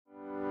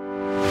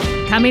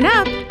Coming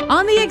up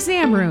on the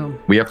exam room.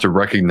 We have to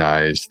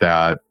recognize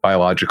that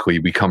biologically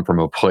we come from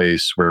a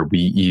place where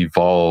we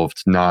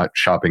evolved not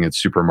shopping at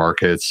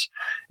supermarkets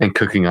and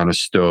cooking on a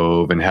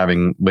stove and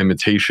having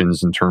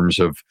limitations in terms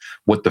of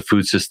what the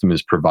food system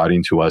is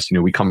providing to us.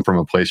 We come from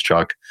a place,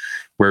 Chuck,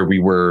 where we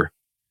were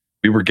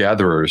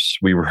gatherers.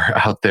 We were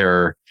out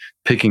there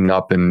picking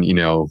up and,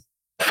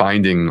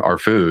 finding our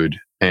food.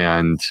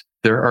 And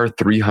there are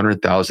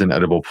 300,000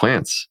 edible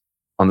plants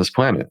on this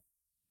planet.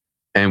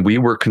 And we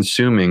were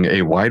consuming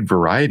a wide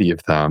variety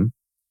of them.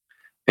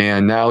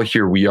 And now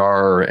here we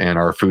are, and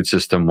our food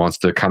system wants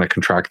to kind of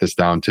contract this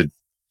down to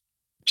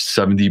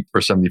 70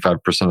 or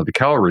 75% of the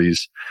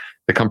calories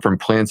that come from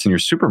plants in your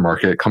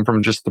supermarket come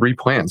from just 3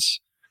 plants,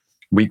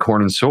 wheat,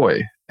 corn, and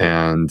soy.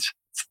 And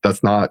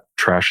that's not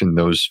trashing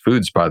those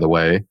foods, by the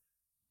way,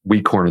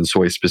 wheat, corn, and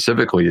soy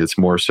specifically. It's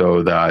more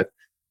so that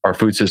our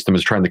food system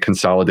is trying to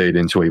consolidate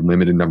into a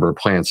limited number of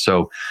plants.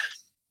 So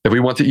if we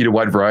want to eat a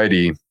wide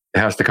variety, it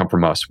has to come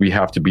from us. We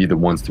have to be the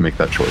ones to make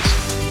that choice.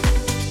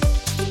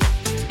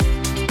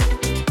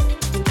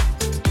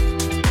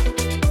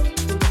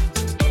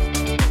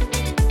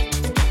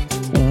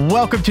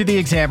 Welcome to the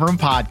Exam Room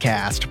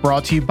Podcast,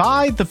 brought to you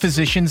by the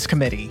Physicians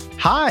Committee.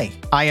 Hi,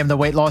 I am the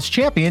weight loss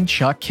champion,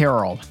 Chuck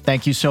Carroll.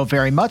 Thank you so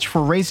very much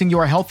for raising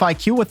your health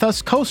IQ with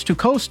us coast to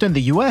coast in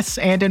the U.S.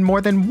 and in more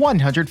than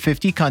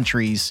 150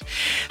 countries.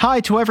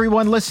 Hi to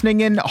everyone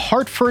listening in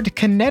Hartford,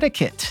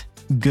 Connecticut,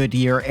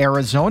 Goodyear,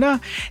 Arizona,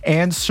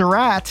 and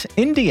Surat,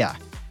 India.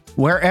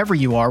 Wherever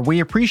you are, we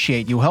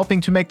appreciate you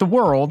helping to make the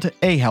world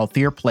a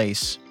healthier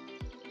place.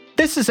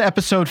 This is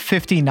episode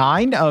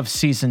 59 of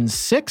season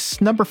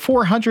 6, number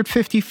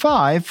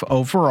 455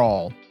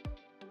 overall.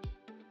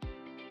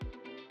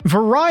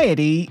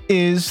 Variety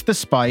is the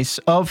spice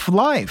of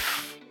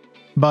life.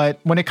 But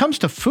when it comes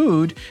to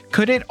food,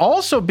 could it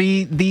also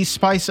be the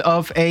spice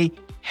of a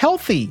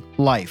healthy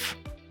life?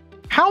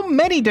 How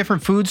many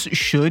different foods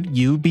should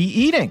you be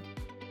eating?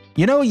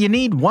 You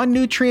need one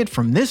nutrient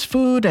from this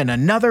food and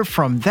another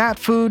from that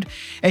food,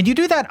 and you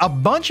do that a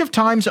bunch of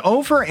times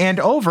over and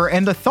over,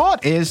 and the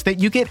thought is that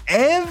you get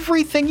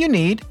everything you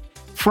need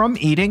from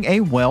eating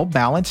a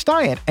well-balanced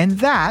diet, and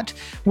that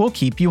will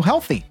keep you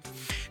healthy.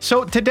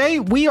 So today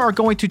we are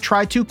going to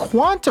try to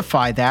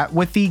quantify that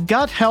with the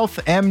gut health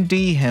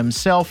MD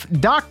himself,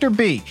 Dr.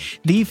 B,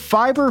 the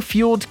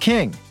fiber-fueled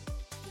king.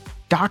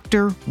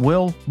 Dr.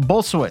 Will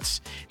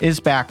Bulsiewicz is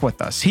back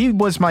with us. He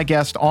was my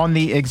guest on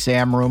the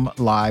Exam Room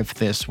Live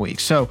this week.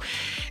 So,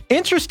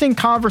 interesting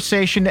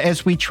conversation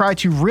as we try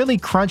to really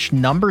crunch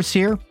numbers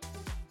here.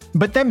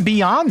 But then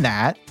beyond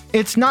that,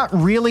 it's not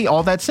really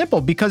all that simple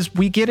because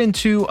we get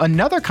into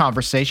another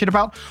conversation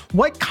about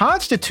what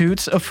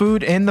constitutes a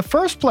food in the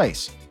first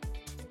place.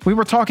 We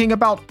were talking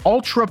about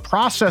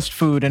ultra-processed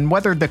food and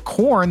whether the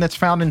corn that's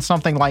found in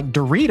something like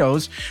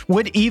Doritos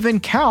would even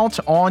count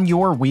on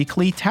your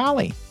weekly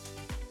tally.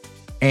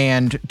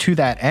 And to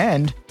that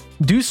end,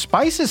 do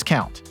spices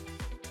count?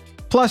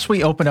 Plus,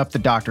 we open up the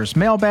doctor's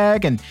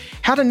mailbag and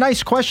had a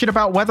nice question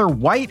about whether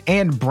white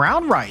and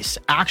brown rice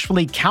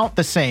actually count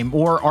the same,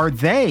 or are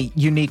they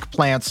unique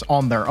plants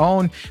on their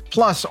own?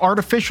 Plus,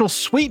 artificial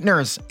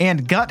sweeteners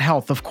and gut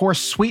health. Of course,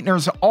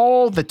 sweeteners,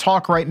 all the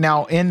talk right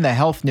now in the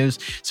health news.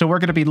 So we're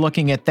going to be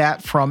looking at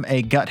that from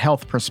a gut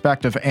health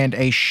perspective, and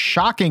a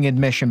shocking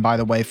admission, by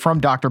the way, from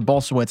Dr.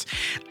 Bulsiewicz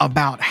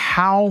about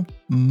how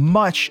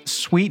much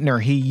sweetener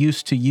he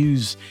used to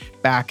use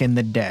back in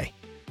the day.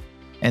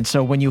 And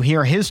so when you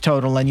hear his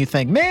total and you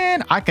think,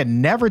 man, I could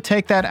never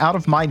take that out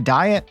of my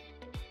diet,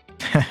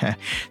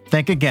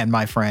 think again,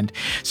 my friend.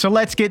 So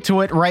let's get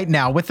to it right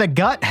now with the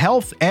Gut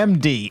Health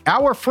MD,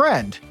 our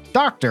friend,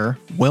 Dr.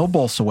 Will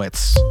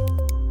Bulsiewicz.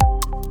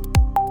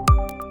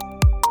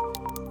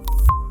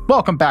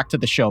 Welcome back to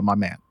the show, my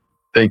man.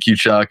 Thank you,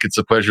 Chuck. It's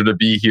a pleasure to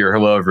be here.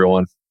 Hello,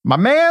 everyone. My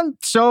man,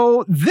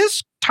 so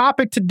this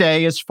topic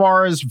today, as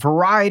far as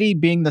variety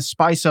being the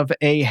spice of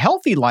a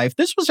healthy life,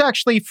 this was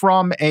actually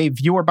from a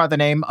viewer by the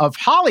name of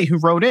Holly who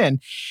wrote in,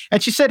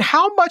 and she said,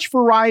 how much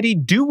variety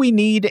do we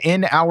need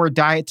in our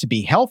diet to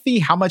be healthy?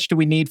 How much do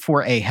we need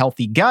for a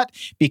healthy gut?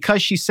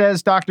 Because she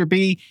says, Dr.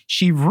 B,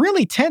 she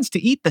really tends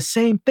to eat the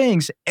same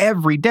things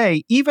every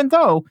day, even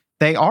though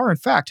they are, in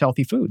fact,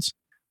 healthy foods.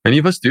 Many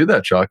of us do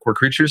that, Chuck. We're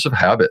creatures of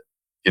habit.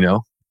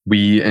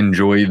 We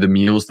enjoy the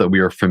meals that we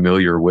are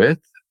familiar with.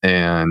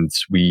 And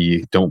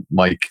we don't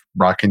like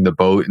rocking the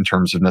boat in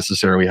terms of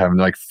necessarily having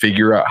to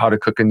figure out how to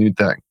cook a new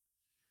thing.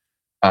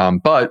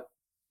 But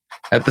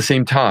at the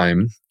same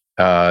time,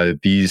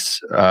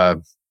 these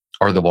are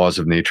the laws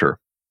of nature.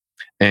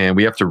 And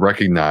we have to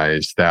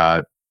recognize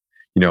that,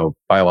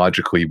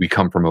 biologically, we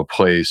come from a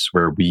place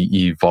where we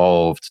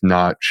evolved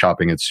not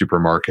shopping at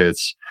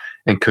supermarkets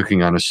and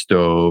cooking on a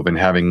stove and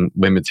having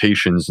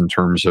limitations in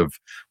terms of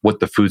what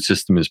the food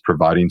system is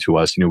providing to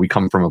us. We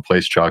come from a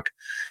place, Chuck,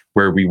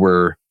 where we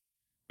were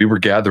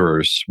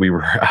gatherers. We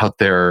were out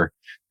there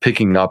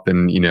picking up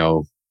and,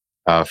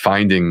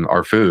 finding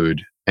our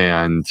food.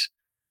 And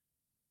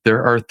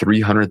there are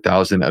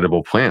 300,000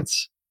 edible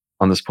plants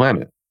on this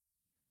planet.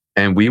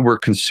 And we were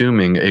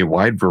consuming a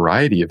wide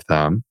variety of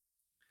them.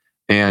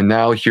 And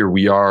now here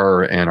we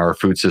are, and our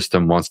food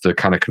system wants to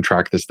kind of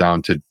contract this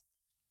down to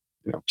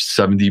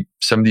 70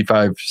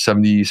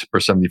 or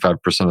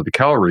 75% of the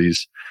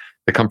calories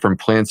that come from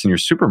plants in your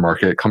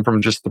supermarket come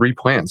from just 3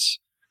 plants: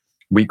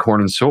 wheat,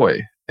 corn, and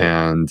soy.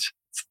 And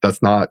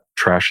that's not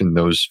trashing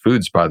those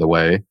foods, by the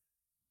way.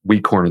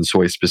 Wheat, corn, and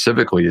soy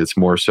specifically. It's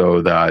more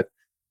so that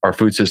our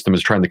food system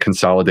is trying to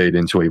consolidate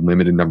into a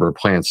limited number of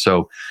plants.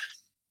 So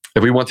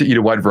if we want to eat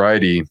a wide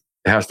variety,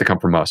 it has to come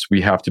from us. We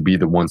have to be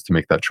the ones to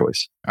make that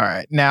choice. All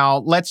right. Now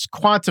let's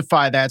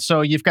quantify that.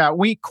 So you've got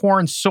wheat,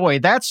 corn, soy.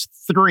 That's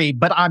 3.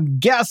 But I'm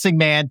guessing,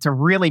 man, to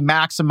really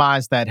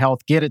maximize that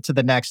health, get it to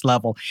the next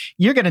level,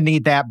 you're going to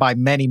need that by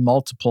many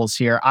multiples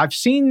here. I've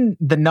seen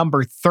the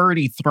number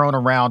 30 thrown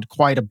around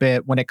quite a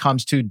bit when it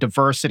comes to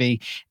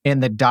diversity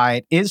in the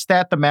diet. Is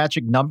that the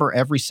magic number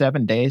every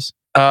 7 days?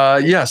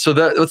 Yeah. So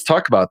let's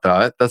talk about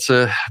that. That's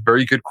a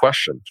very good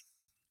question.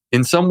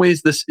 In some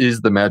ways, this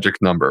is the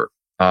magic number.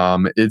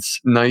 It's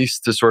nice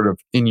to sort of,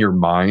 in your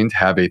mind,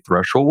 have a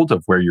threshold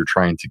of where you're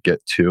trying to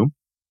get to.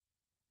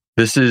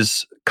 This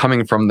is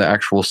coming from the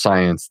actual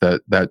science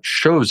that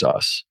shows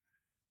us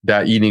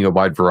that eating a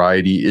wide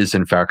variety is,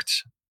 in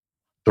fact,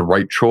 the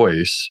right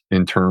choice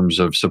in terms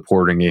of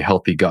supporting a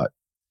healthy gut.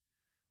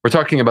 We're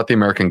talking about the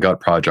American Gut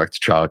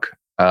Project, Chuck.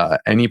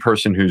 Any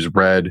person who's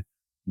read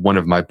one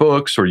of my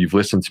books, or you've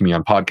listened to me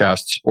on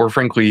podcasts, or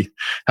frankly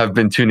have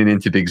been tuning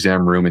into the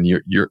exam room and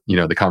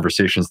the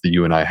conversations that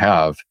you and I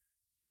have,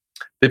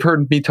 they've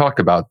heard me talk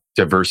about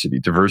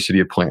diversity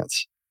of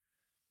plants.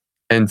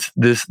 And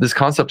this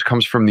concept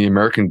comes from the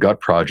American Gut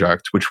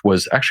Project, which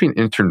was actually an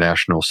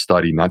international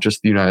study, not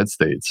just the United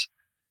States.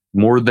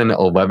 More than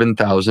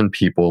 11,000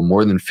 people,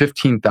 more than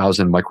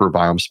 15,000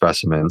 microbiome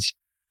specimens.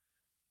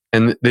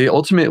 And they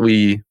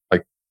ultimately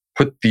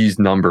put these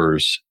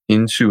numbers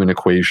into an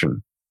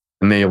equation.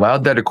 And they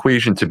allowed that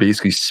equation to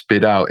basically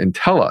spit out and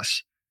tell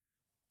us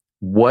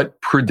what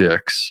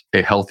predicts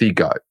a healthy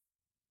gut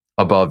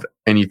above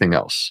anything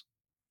else.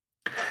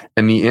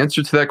 And the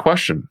answer to that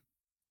question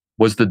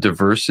was the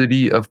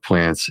diversity of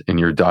plants in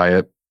your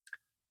diet,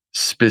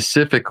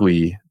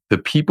 specifically the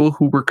people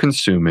who were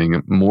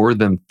consuming more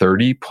than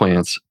 30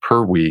 plants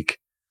per week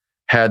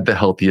had the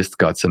healthiest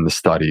guts in the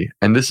study.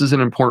 And this is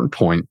an important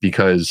point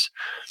because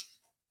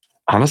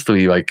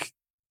honestly,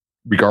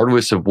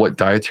 regardless of what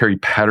dietary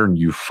pattern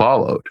you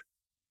followed,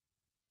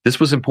 this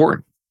was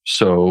important.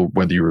 So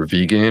whether you were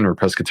vegan or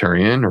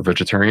pescatarian or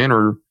vegetarian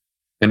or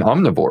an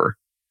omnivore,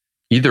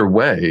 either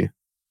way,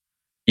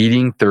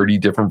 eating 30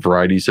 different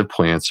varieties of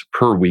plants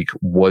per week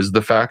was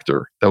the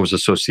factor that was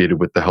associated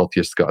with the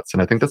healthiest guts.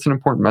 And I think that's an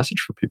important message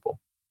for people.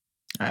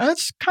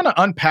 Let's kind of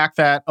unpack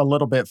that a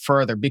little bit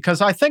further,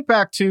 because I think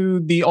back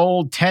to the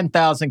old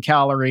 10,000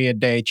 calorie a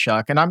day,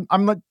 Chuck, and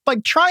I'm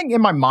trying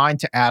in my mind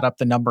to add up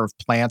the number of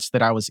plants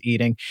that I was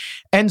eating.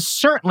 And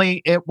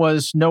certainly it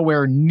was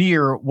nowhere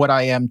near what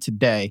I am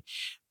today.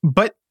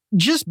 But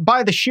just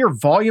by the sheer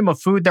volume of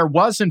food, there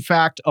was in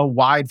fact a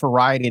wide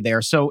variety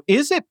there. So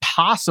is it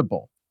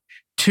possible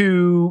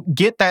to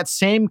get that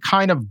same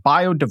kind of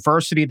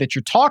biodiversity that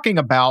you're talking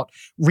about,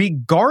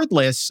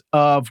 regardless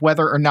of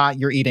whether or not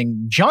you're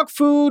eating junk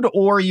food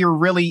or you're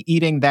really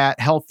eating that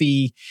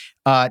healthy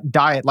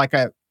diet like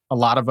a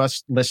lot of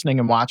us listening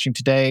and watching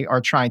today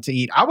are trying to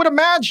eat? I would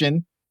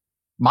imagine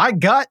my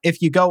gut,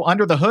 if you go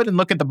under the hood and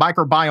look at the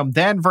microbiome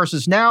then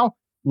versus now,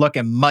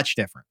 looking much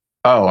different.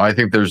 Oh, I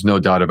think there's no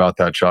doubt about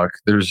that, Chuck.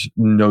 There's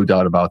no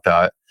doubt about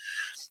that.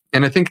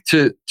 And I think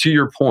to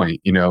your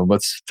point,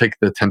 let's take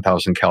the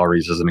 10,000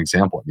 calories as an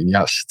example. I mean,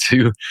 yes,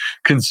 to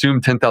consume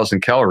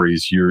 10,000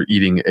 calories, you're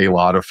eating a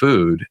lot of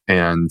food.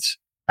 And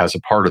as a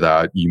part of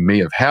that, you may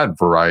have had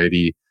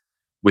variety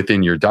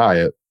within your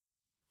diet.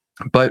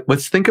 But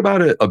let's think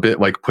about it a bit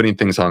like putting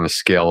things on a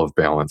scale of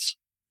balance.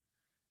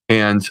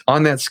 And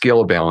on that scale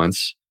of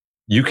balance,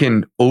 you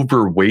can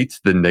overweight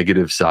the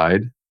negative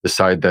side, the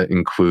side that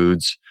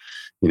includes,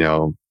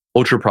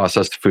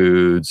 ultra-processed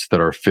foods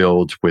that are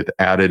filled with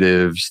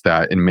additives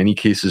that in many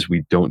cases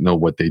we don't know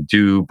what they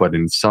do, but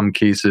in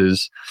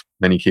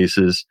many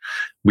cases,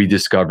 we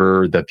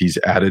discover that these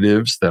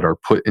additives that are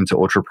put into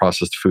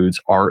ultra-processed foods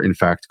are in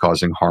fact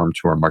causing harm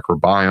to our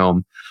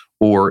microbiome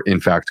or in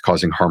fact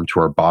causing harm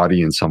to our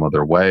body in some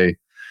other way.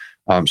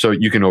 So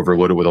you can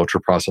overload it with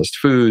ultra-processed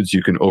foods.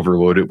 You can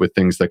overload it with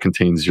things that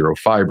contain zero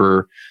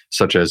fiber,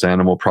 such as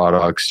animal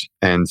products.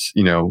 And,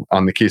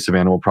 on the case of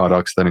animal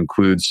products, that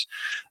includes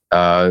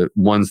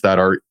ones that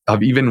are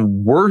of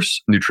even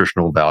worse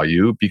nutritional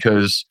value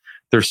because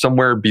they're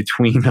somewhere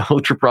between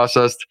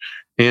ultra-processed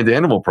and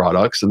animal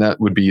products, and that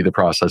would be the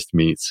processed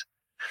meats.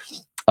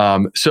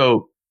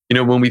 So,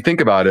 when we think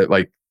about it,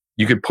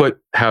 you could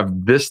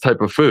have this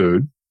type of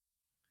food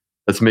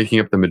that's making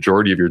up the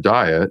majority of your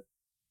diet.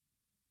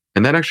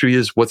 And that actually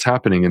is what's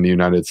happening in the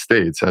United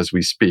States as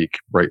we speak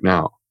right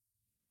now.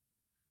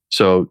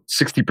 So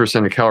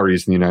 60% of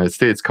calories in the United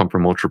States come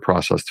from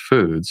ultra-processed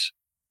foods.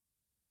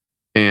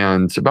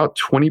 And about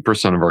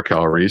 20% of our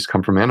calories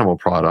come from animal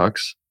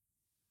products.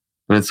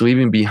 And it's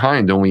leaving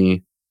behind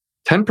only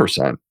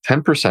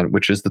 10%,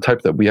 which is the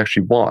type that we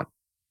actually want.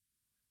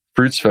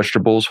 fruits,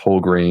 vegetables, whole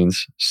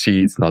grains,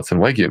 seeds, nuts,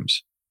 and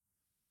legumes.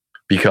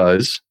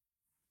 Because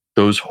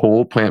those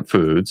whole plant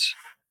foods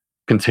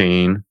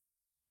contain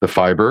the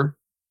fiber,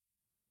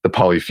 the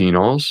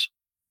polyphenols,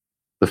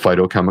 the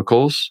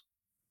phytochemicals,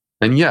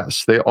 and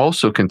yes, they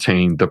also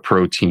contain the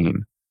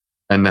protein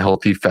and the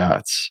healthy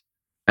fats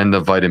and the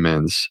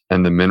vitamins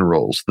and the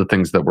minerals, the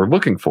things that we're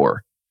looking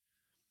for.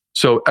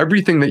 So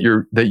everything that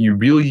you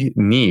really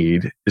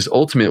need is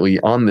ultimately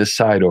on this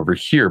side over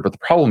here. But the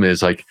problem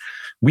is, like,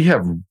 we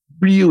have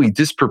really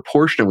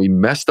disproportionately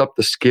messed up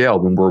the scale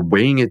when we're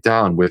weighing it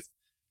down with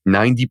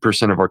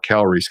 90% of our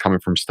calories coming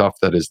from stuff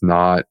that is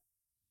not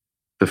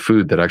the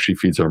food that actually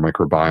feeds our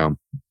microbiome.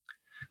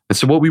 And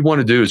so what we want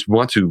to do is we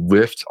want to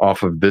lift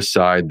off of this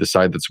side, the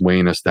side that's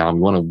weighing us down.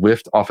 We want to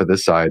lift off of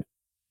this side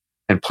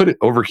and put it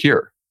over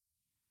here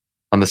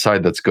on the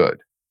side that's good.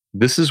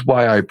 This is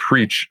why I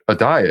preach a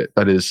diet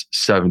that is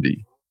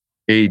 70,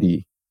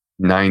 80,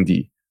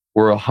 90,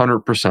 or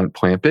 100%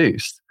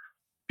 plant-based.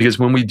 Because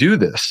when we do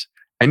this,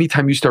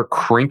 anytime you start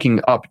cranking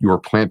up your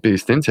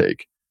plant-based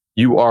intake,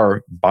 you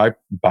are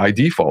by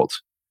default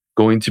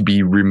going to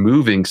be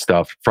removing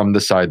stuff from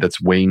the side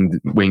that's weighing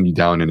you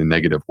down in a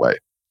negative way.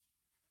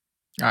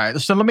 All right.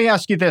 So let me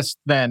ask you this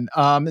then.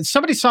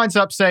 Somebody signs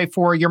up, say,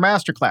 for your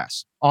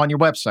masterclass on your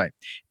website,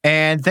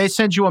 and they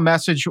send you a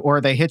message or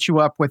they hit you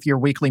up with your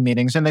weekly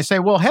meetings and they say,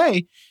 well,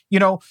 hey,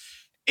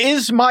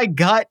 is my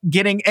gut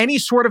getting any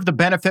sort of the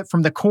benefit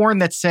from the corn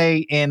that's,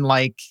 say, in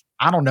like,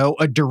 I don't know,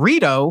 a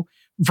Dorito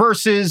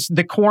versus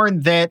the corn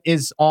that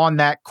is on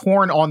that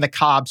corn on the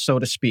cob, so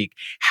to speak?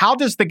 How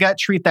does the gut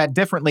treat that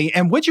differently?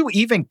 And would you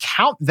even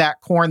count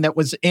that corn that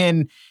was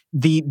in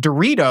the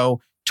Dorito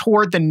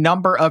toward the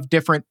number of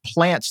different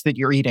plants that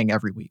you're eating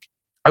every week?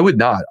 I would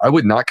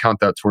not count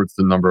that towards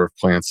the number of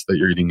plants that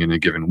you're eating in a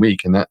given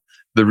week. And that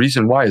the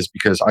reason why is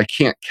because I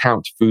can't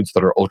count foods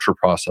that are ultra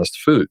processed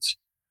foods.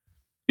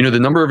 The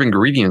number of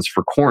ingredients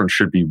for corn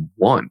should be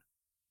 1.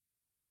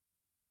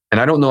 And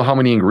I don't know how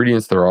many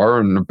ingredients there are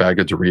in a bag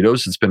of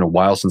Doritos. It's been a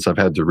while since I've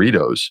had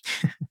Doritos,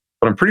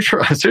 but I'm pretty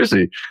sure,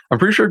 seriously,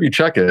 if you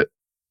check it,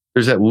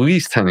 there's at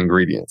least 10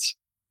 ingredients.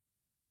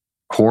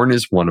 Corn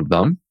is one of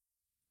them.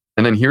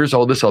 And then here's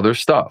all this other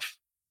stuff.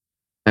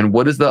 And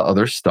what does that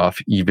other stuff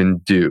even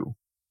do?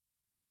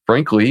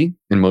 Frankly,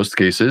 in most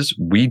cases,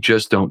 we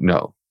just don't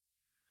know.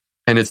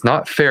 And it's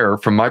not fair,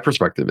 from my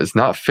perspective, it's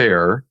not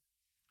fair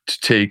to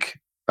take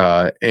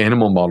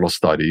animal model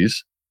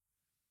studies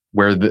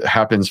where that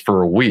happens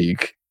for a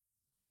week.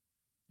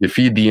 You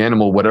feed the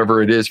animal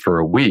whatever it is for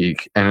a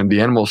week, and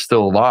the animal's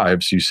still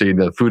alive, so you say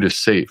the food is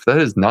safe. That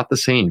is not the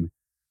same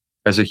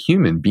as a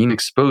human being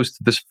exposed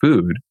to this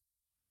food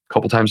a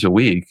couple times a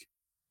week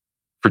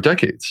for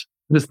decades.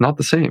 It is not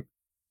the same.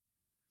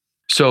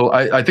 So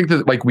I think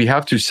that we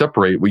have to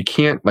separate. We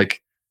can't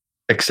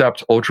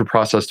accept ultra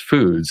processed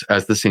foods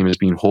as the same as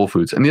being whole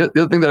foods. And the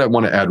other thing that I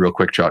want to add real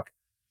quick, Chuck,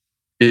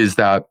 is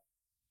that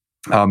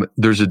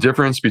there's a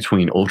difference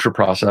between ultra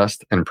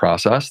processed and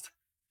processed.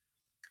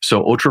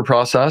 So ultra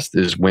processed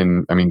is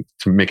when,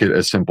 to make it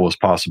as simple as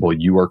possible,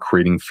 you are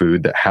creating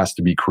food that has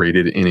to be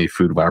created in a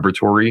food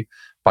laboratory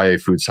by a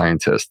food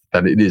scientist,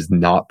 that it is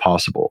not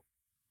possible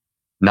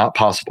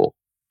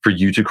for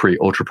you to create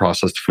ultra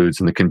processed foods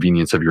in the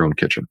convenience of your own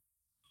kitchen.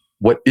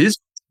 What is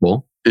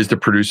possible is to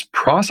produce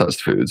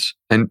processed foods,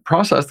 and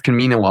processed can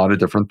mean a lot of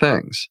different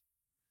things.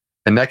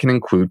 And that can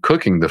include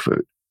cooking the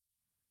food.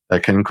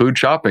 That can include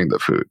chopping the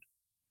food,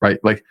 right?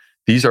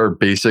 These are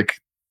basic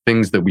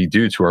things that we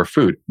do to our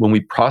food. When we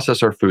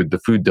process our food, the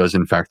food does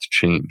in fact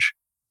change.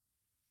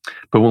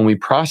 But when we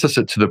process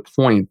it to the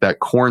point that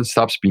corn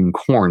stops being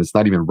corn, it's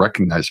not even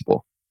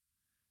recognizable.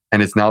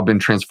 And it's now been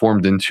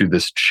transformed into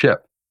this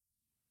chip.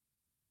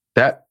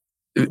 That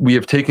we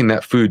have taken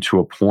that food to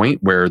a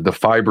point where the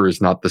fiber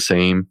is not the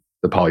same.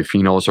 The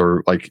polyphenols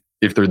are,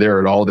 if they're there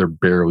at all, they're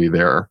barely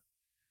there.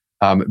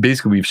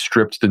 Basically, we've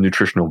stripped the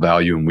nutritional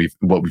value, and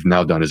what we've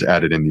now done is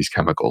added in these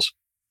chemicals.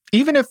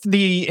 Even if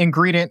the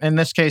ingredient, in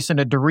this case in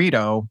a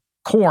Dorito,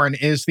 corn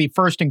is the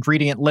first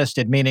ingredient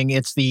listed, meaning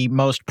it's the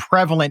most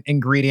prevalent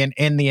ingredient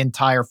in the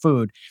entire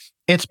food,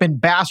 it's been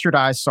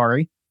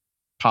bastardized,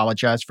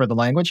 apologize for the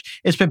language.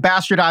 It's been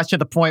bastardized to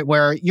the point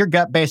where your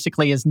gut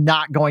basically is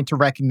not going to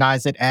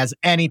recognize it as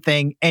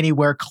anything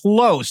anywhere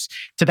close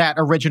to that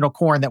original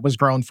corn that was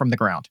grown from the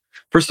ground.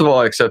 First of all,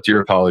 I accept your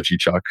apology,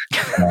 Chuck.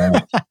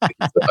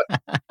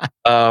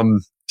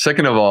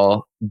 Second of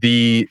all,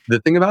 the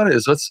thing about it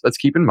is let's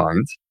keep in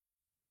mind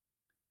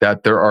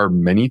that there are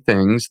many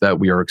things that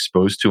we are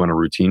exposed to on a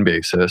routine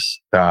basis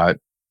that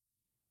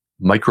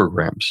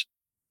micrograms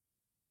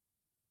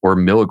or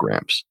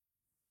milligrams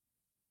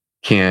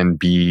can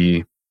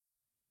be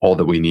all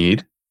that we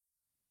need,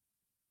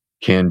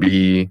 can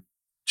be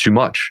too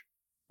much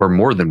or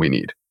more than we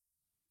need.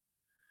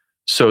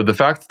 So the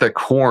fact that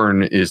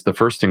corn is the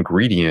first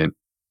ingredient,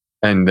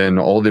 and then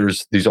all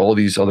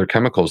these other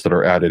chemicals that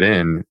are added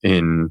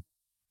in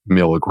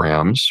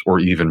milligrams or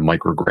even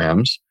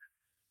micrograms,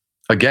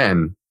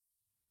 again,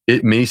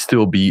 it may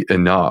still be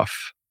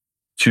enough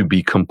to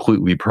be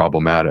completely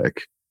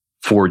problematic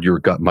for your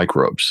gut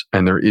microbes.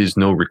 And there is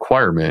no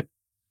requirement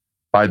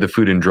by the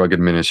Food and Drug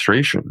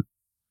Administration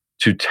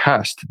to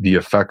test the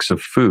effects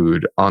of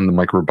food on the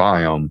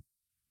microbiome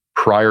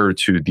prior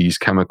to these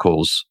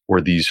chemicals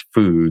or these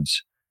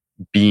foods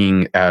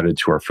being added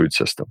to our food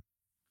system.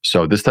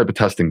 So this type of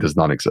testing does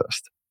not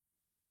exist.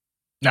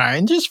 All right,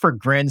 and just for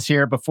grins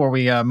here, before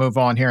we move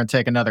on here and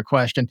take another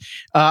question,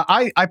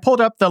 I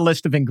pulled up the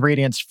list of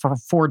ingredients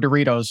for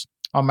Doritos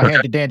on my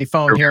handy dandy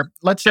phone here.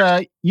 Let's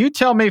you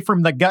tell me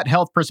from the gut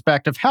health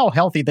perspective how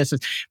healthy this is.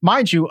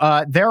 Mind you,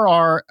 there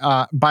are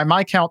by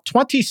my count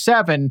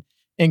 27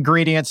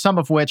 ingredients, some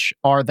of which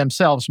are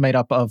themselves made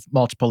up of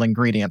multiple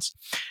ingredients.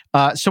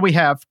 So we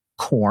have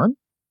corn.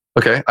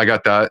 Okay, I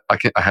got that. I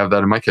have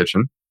that in my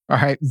kitchen. All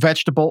right,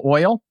 vegetable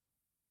oil,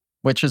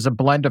 which is a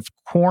blend of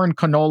corn,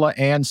 canola,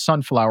 and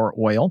sunflower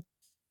oil.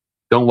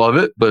 Don't love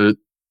it, but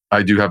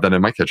I do have that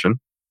in my kitchen.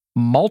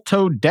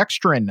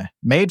 Maltodextrin,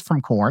 made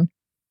from corn.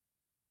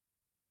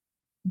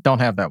 Don't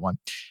have that one.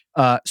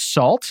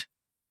 Salt,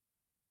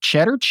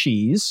 cheddar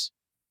cheese,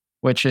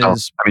 which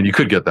is... you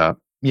could get that.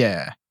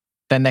 Yeah.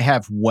 Then they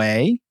have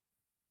whey,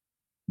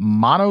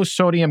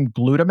 monosodium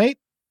glutamate,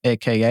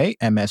 aka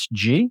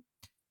MSG,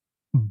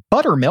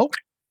 buttermilk,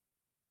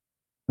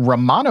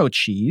 Romano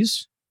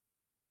cheese,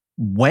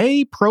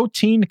 whey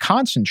protein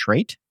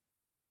concentrate.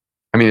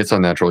 It's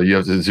unnatural. You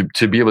have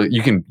to be able to,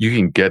 you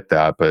can get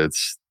that, but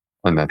it's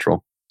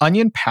unnatural.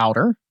 Onion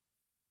powder,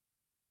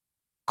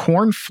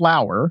 corn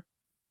flour.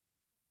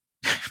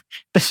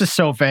 This is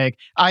so vague.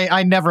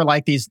 I never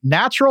like these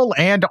natural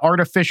and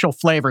artificial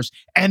flavors,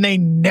 and they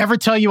never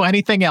tell you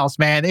anything else,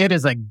 man. It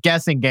is a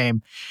guessing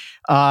game.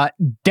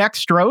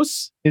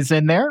 Dextrose is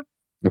in there.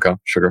 Okay,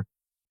 sugar.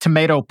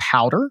 Tomato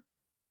powder.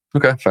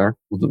 Okay, fair.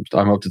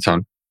 I'm up to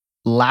 10.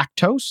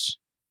 Lactose.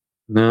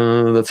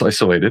 No, that's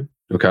isolated.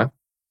 Okay.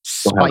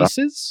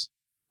 Spices.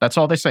 That's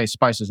all they say,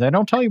 spices. They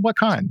don't tell you what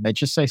kind. They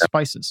just say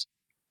spices.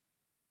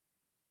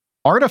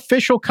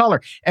 Artificial color.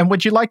 And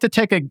would you like to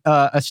take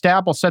a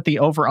stab? We'll set the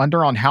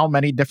over-under on how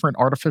many different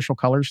artificial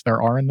colors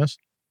there are in this.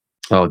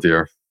 Oh,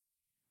 dear.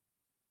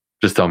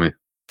 Just tell me.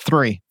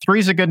 3. 3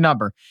 is a good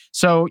number.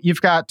 So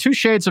you've got 2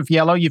 shades of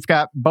yellow. You've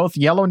got both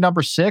yellow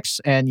number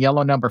 6 and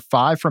yellow number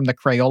 5 from the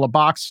Crayola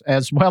box,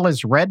 as well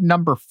as red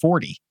number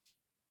 40.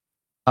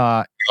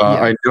 Yeah.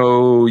 I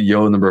know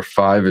yellow number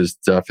 5 is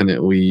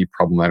definitely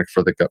problematic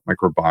for the gut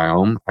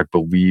microbiome. I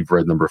believe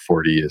red number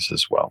 40 is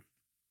as well.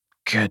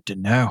 Good to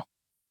know.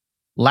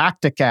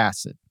 Lactic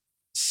acid,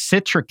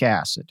 citric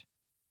acid,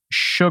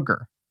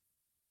 sugar,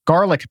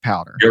 garlic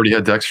powder. You already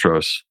had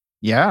dextrose.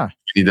 Yeah.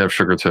 You need to have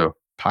sugar too.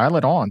 Pile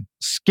it on.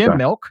 Skim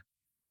milk,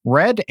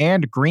 red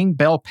and green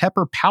bell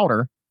pepper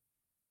powder,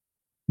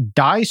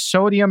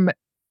 disodium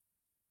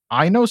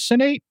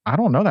inosinate. I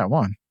don't know that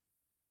one.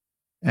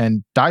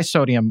 And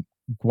disodium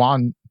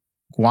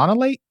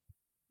guanylate.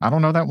 I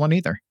don't know that one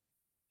either.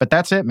 But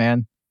that's it,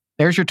 man.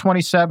 There's your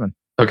 27.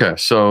 Okay.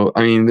 So,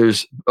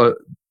 there's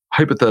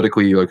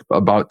hypothetically like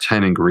about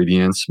 10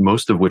 ingredients,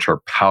 most of which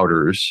are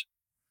powders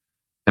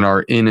and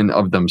are in and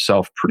of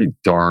themselves pretty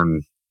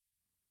darn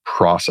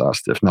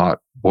processed, if not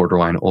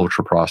borderline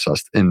ultra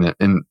processed in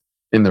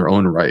their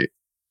own right.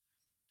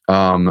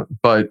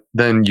 But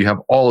then you have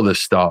all of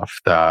this stuff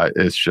that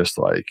is just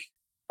like,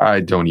 I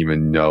don't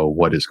even know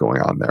what is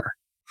going on there.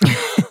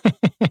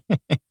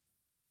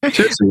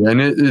 Seriously,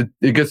 and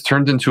it gets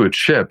turned into a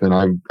chip.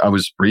 And I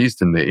was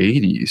raised in the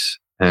 80s,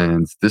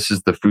 and this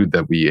is the food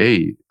that we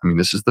ate.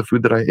 This is the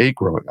food that I ate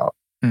growing up.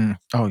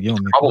 Oh,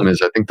 the problem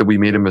is, I think that we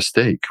made a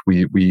mistake.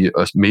 We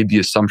made the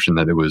assumption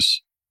that it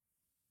was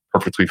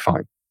perfectly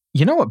fine.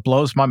 You know what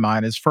blows my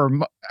mind is for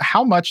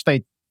how much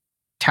they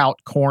tout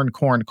corn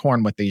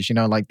with these.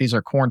 Like these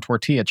are corn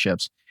tortilla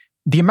chips.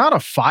 The amount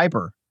of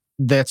fiber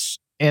that's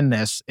in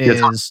this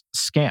is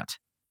scant.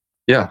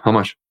 Yeah, how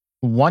much?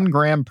 1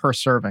 gram per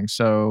serving.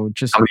 So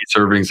just... How many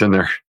servings in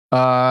there?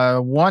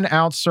 1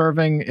 ounce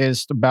serving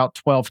is about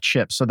 12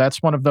 chips. So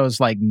that's one of those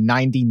like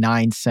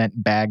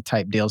 99-cent bag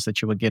type deals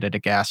that you would get at a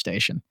gas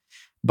station.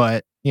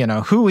 But,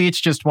 who eats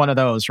just one of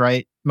those,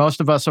 right? Most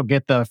of us will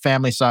get the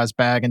family size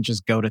bag and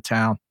just go to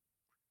town.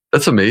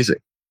 That's amazing.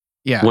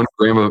 Yeah. 1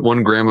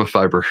 gram of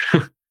fiber.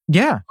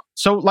 Yeah.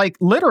 So like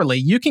literally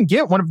you can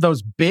get one of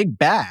those big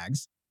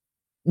bags,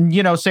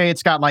 say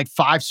it's got like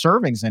 5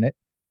 servings in it,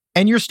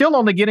 and you're still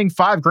only getting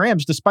 5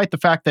 grams despite the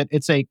fact that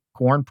it's a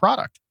corn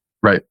product.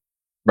 Right.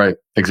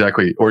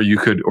 Exactly. Or you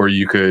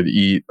could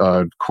eat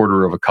a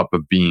quarter of a cup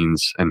of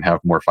beans and have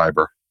more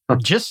fiber.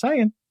 Just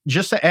saying.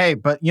 Hey,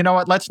 but you know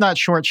what? Let's not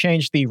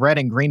shortchange the red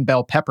and green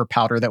bell pepper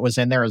powder that was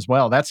in there as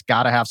well. That's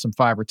got to have some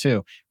fiber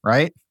too,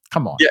 right?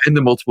 Come on. Yeah, and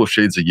the multiple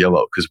shades of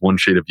yellow, because 1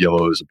 shade of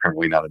yellow is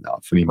apparently not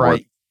enough anymore.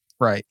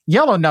 Right.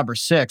 Yellow number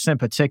 6 in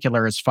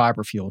particular is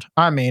fiber fueled.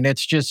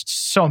 It's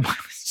just so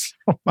much.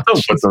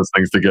 Don't put those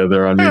things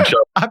together. I'm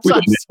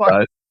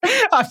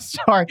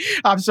sorry.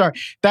 I'm sorry.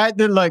 That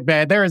didn't look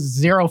bad. There is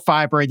 0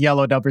 fiber in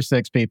yellow number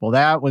 6, people.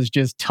 That was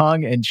just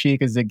tongue in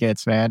cheek as it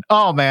gets, man.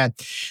 Oh, man.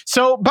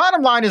 So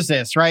bottom line is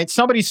this, right?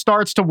 Somebody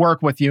starts to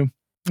work with you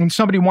and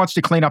somebody wants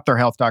to clean up their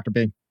health, Dr.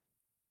 B. And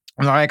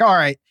they're like, all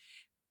right,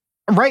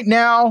 Right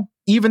now,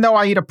 even though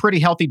I eat a pretty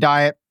healthy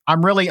diet,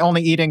 I'm really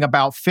only eating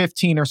about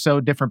 15 or so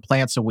different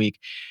plants a week.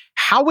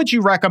 How would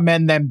you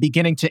recommend them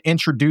beginning to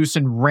introduce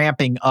and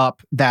ramping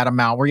up that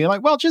amount where you're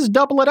like, well, just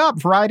double it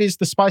up. Variety is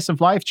the spice of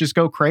life. Just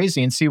go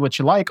crazy and see what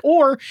you like.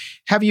 Or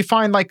have you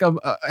found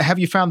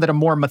that a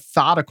more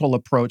methodical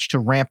approach to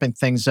ramping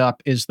things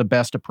up is the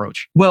best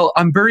approach? Well,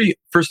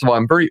 first of all,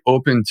 I'm very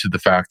open to the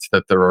fact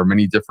that there are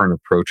many different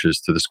approaches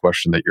to this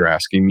question that you're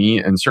asking me.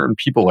 And certain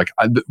people,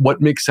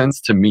 what makes sense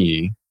to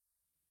me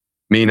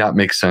may not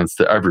make sense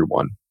to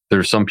everyone.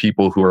 There's some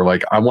people who are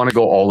like, I want to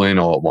go all in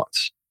all at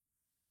once.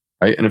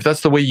 Right? And if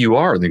that's the way you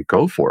are, then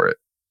go for it.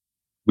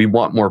 We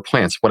want more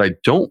plants. What I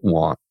don't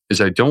want is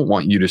I don't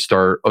want you to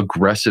start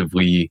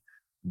aggressively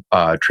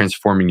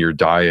transforming your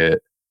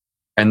diet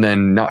and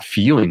then not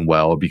feeling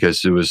well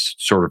because it was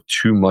sort of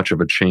too much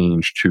of a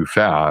change too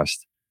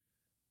fast.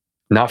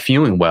 Not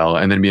feeling well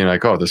and then being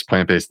like, oh, this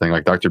plant-based thing,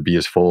 like Dr. B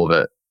is full of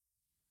it.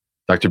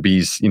 Dr.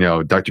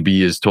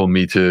 B has told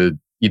me to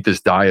eat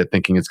this diet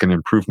thinking it's going to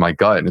improve my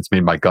gut and it's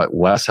made my gut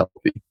less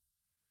healthy.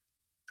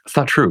 It's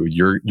not true.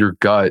 Your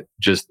gut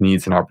just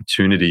needs an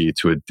opportunity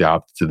to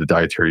adapt to the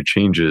dietary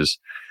changes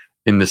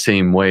in the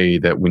same way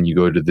that when you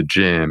go to the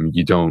gym,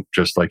 you don't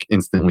just like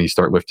instantly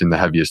start lifting the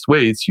heaviest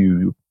weights.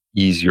 You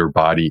ease your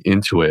body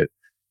into it.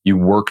 You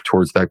work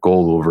towards that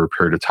goal over a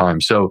period of time.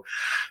 So,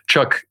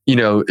 Chuck,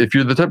 if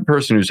you're the type of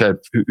person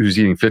who's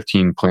eating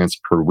 15 plants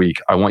per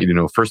week, I want you to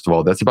know, first of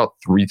all, that's about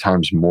 3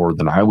 times more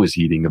than I was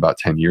eating about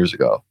 10 years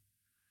ago.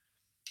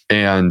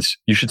 And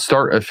you should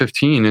start at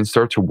 15 and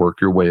start to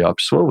work your way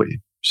up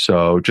slowly.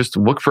 So just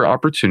look for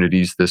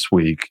opportunities this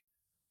week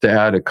to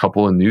add a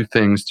couple of new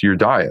things to your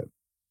diet.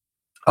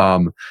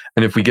 And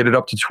if we get it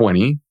up to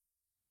 20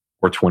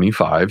 or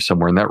 25,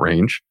 somewhere in that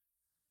range,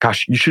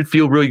 gosh, you should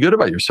feel really good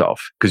about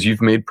yourself because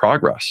you've made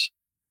progress.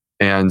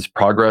 And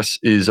progress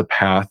is a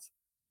path.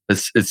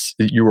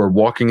 You are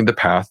walking the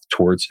path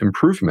towards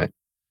improvement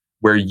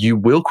where you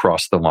will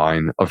cross the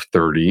line of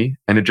 30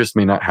 and it just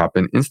may not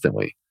happen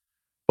instantly.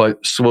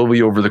 But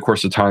slowly over the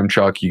course of time,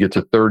 Chuck, you get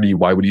to 30.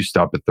 Why would you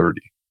stop at 30?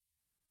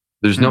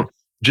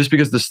 Just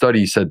because the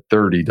study said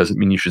 30 doesn't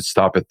mean you should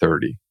stop at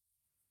 30.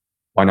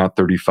 Why not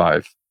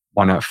 35?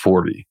 Why not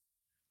 40?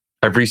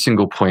 Every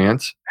single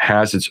plant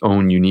has its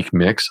own unique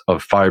mix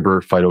of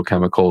fiber,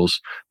 phytochemicals,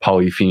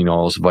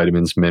 polyphenols,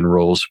 vitamins,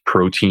 minerals,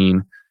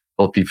 protein,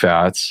 healthy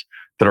fats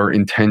that are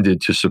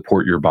intended to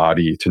support your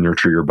body, to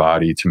nurture your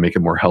body, to make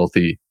it more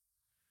healthy.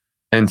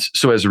 And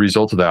so as a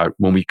result of that,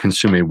 when we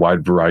consume a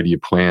wide variety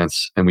of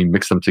plants and we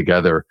mix them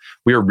together,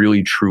 we are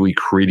really truly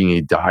creating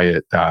a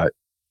diet that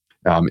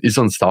is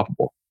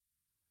unstoppable.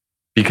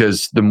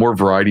 Because the more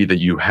variety that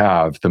you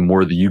have, the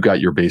more that you got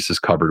your bases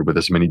covered with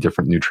as many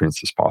different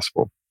nutrients as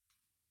possible.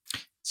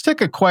 Let's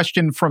take a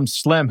question from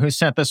Slim, who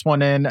sent this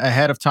one in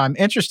ahead of time.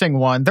 Interesting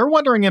one. They're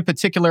wondering in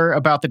particular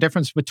about the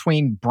difference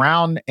between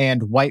brown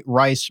and white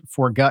rice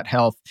for gut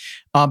health.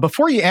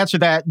 Before you answer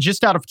that,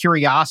 just out of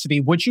curiosity,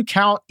 would you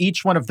count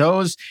each one of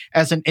those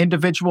as an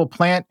individual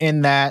plant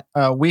in that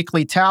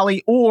weekly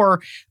tally,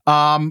 or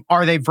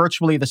are they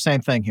virtually the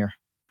same thing here?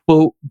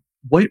 Well,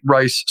 white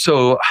rice,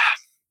 so,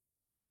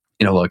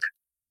 look,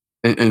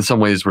 in some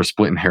ways we're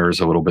splitting hairs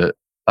a little bit.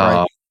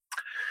 Right.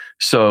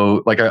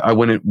 So I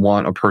wouldn't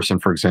want a person,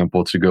 for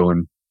example, to go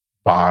and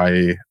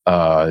buy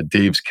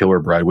Dave's Killer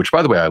Bread, which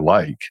by the way, I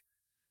like,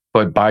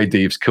 but buy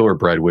Dave's Killer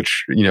Bread,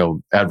 which,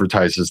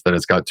 advertises that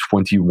it's got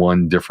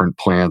 21 different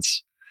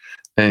plants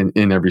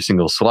in every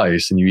single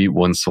slice. And you eat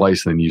one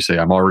slice and then you say,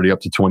 I'm already up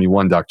to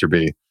 21, Dr.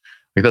 B.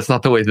 Like, that's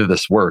not the way that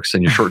this works.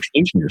 And you're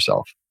shortchanging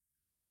yourself,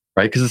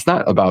 right? Because it's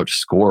not about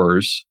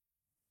scores.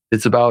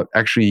 It's about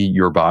actually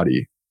your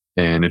body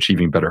and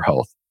achieving better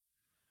health.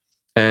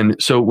 And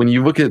so when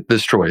you look at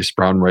this choice,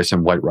 brown rice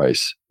and white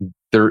rice,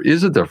 there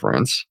is a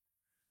difference.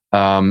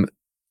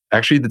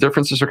 Actually, the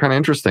differences are kind of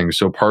interesting.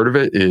 So part of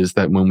it is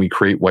that when we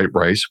create white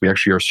rice, we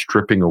actually are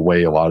stripping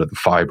away a lot of the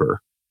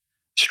fiber,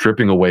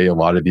 stripping away a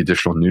lot of the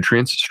additional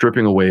nutrients,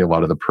 stripping away a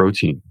lot of the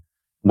protein.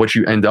 What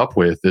you end up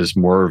with is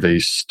more of a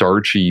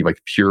starchy,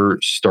 like pure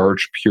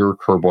starch, pure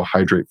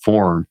carbohydrate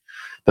form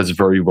that's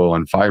very low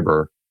in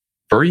fiber.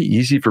 Very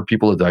easy for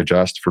people to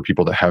digest for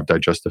people that have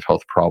digestive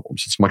health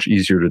problems. It's much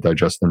easier to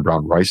digest than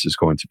brown rice is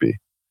going to be.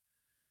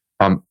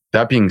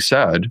 That being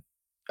said,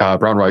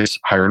 brown rice,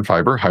 higher in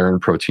fiber, higher in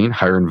protein,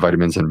 higher in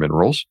vitamins and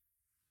minerals,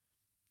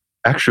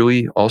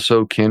 actually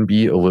also can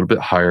be a little bit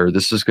higher.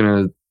 This is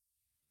going to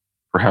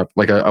perhaps,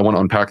 I want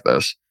to unpack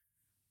this,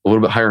 a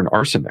little bit higher in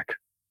arsenic.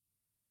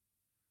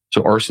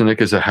 So arsenic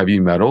is a heavy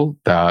metal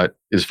that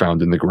is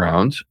found in the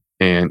ground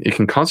and it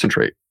can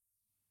concentrate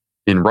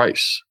in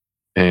rice.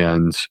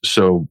 And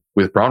so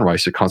with brown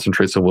rice, it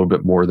concentrates a little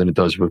bit more than it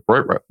does with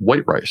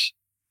white rice.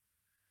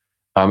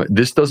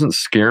 This doesn't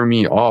scare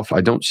me off.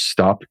 I don't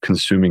stop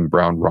consuming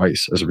brown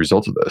rice as a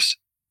result of this.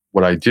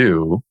 What I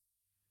do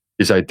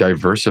is I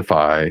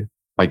diversify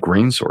my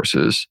grain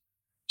sources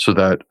so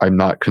that I'm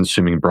not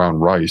consuming brown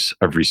rice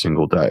every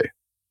single day.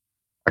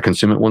 I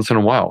consume it once in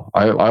a while.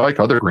 I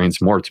like other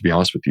grains more, to be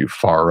honest with you.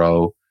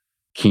 Farro,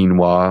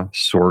 quinoa,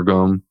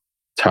 sorghum,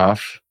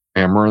 teff.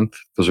 amaranth.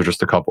 Those are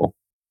just a couple.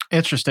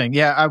 Interesting.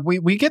 Yeah,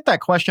 we get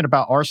that question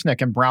about arsenic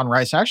and brown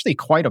rice actually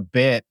quite a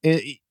bit.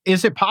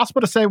 Is it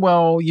possible to say,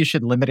 well, you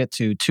should limit it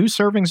to 2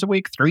 servings a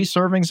week, 3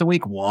 servings a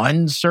week,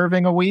 1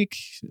 serving a week?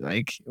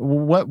 Like,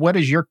 what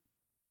is your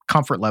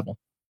comfort level?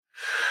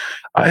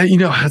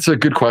 That's a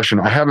good question.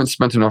 I haven't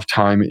spent enough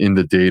time in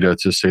the data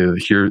to say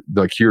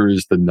that here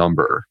is the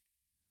number.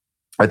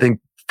 I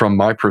think from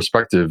my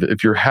perspective,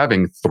 if you're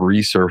having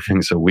 3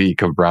 servings a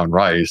week of brown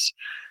rice,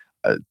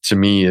 to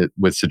me, it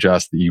would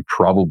suggest that you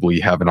probably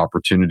have an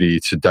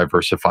opportunity to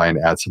diversify and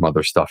add some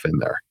other stuff in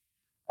there.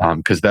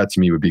 Because that to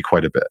me would be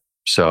quite a bit.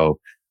 So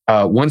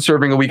 1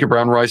 serving a week of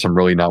brown rice, I'm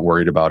really not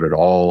worried about at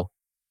all.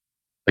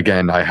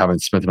 Again, I haven't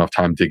spent enough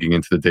time digging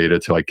into the data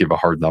to give a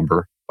hard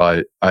number.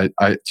 But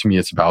to me,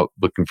 it's about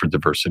looking for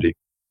diversity.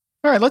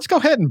 All right, let's go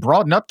ahead and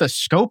broaden up the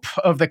scope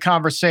of the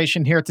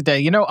conversation here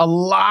today. A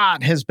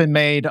lot has been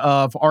made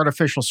of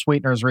artificial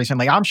sweeteners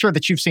recently. I'm sure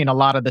that you've seen a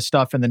lot of this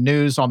stuff in the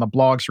news, on the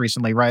blogs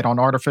recently, right, on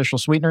artificial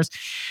sweeteners.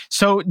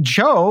 So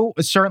Jo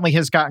certainly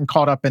has gotten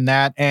caught up in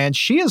that, and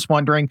she is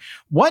wondering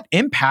what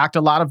impact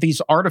a lot of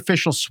these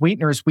artificial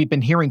sweeteners we've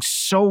been hearing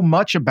so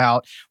much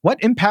about, what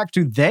impact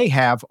do they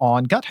have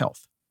on gut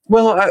health?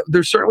 Well,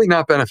 they're certainly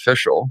not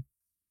beneficial.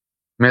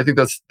 I think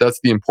that's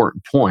the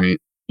important point.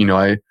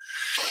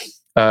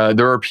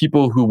 There are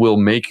people who will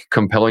make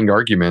compelling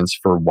arguments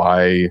for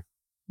why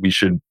we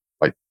should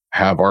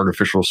have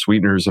artificial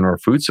sweeteners in our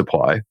food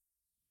supply,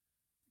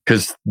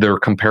 because they're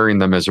comparing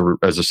them as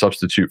a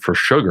substitute for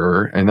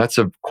sugar, and that's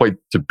a quite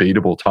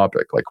debatable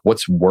topic.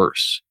 What's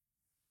worse,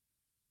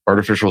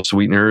 artificial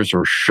sweeteners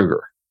or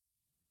sugar?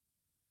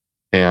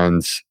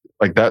 And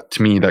that,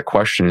 to me, that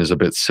question is a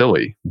bit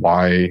silly.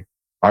 Why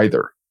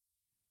either?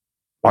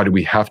 Why do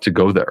we have to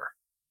go there?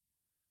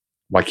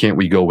 Why can't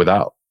we go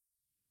without?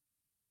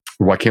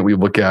 Why can't we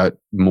look at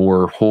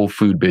more whole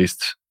food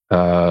based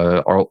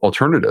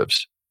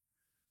alternatives?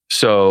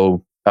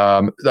 So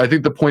I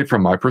think the point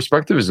from my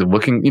perspective is that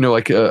looking,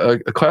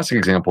 a classic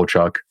example,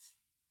 Chuck,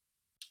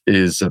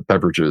 is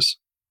beverages.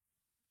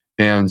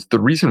 And the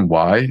reason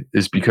why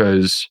is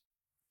because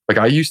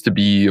I used to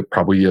be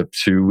probably a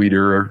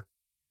 2-liter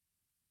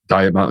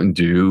Diet Mountain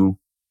Dew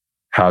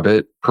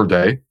habit per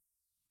day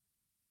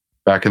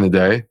back in the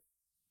day.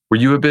 Were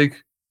you a big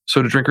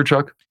soda drinker,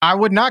 Chuck? I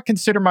would not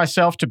consider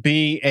myself to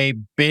be a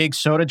big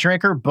soda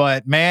drinker,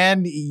 but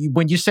man,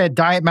 when you said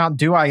Diet Mountain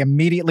Dew, I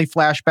immediately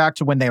flashed back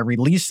to when they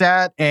released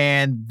that,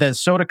 and the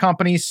soda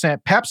company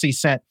Pepsi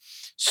sent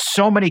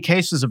so many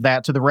cases of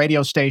that to the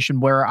radio station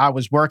where I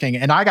was working,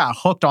 and I got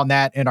hooked on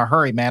that in a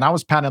hurry, man. I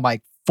was pounding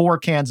 4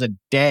 cans a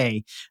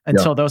day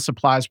until those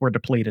supplies were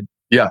depleted.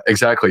 Yeah,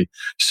 exactly.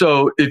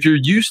 So if you're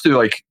used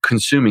to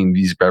consuming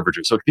these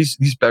beverages,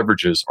 these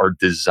beverages are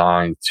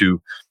designed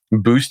to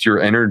boost your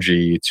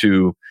energy,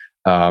 to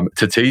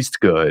taste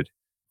good,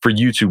 for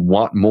you to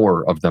want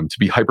more of them, to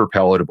be hyper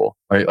palatable,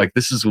 right?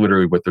 This is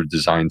literally what they're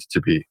designed to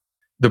be.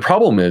 The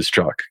problem is,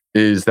 Chuck,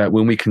 is that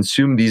when we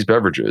consume these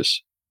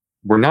beverages,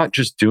 we're not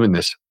just doing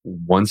this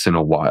once in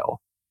a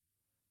while.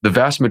 The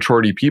vast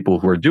majority of people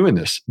who are doing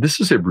this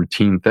is a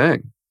routine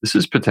thing. This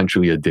is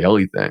potentially a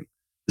daily thing.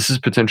 This is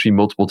potentially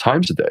multiple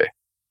times a day.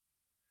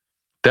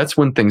 That's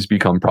when things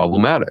become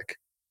problematic,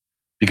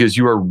 because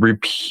you are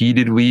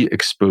repeatedly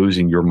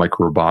exposing your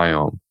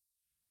microbiome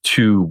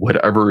to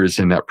whatever is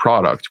in that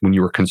product when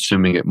you are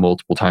consuming it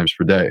multiple times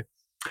per day.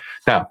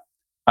 Now,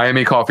 I am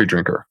a coffee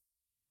drinker.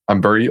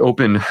 I'm very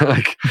open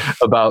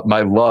about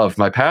my love,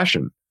 my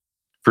passion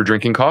for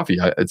drinking coffee.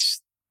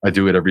 I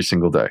do it every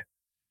single day.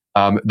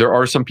 There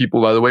are some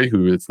people, by the way,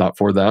 who it's not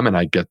for them, and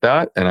I get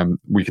that, and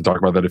we can talk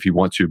about that if you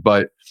want to.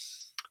 But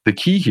the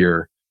key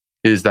here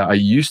is that I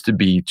used to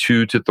be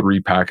 2 to 3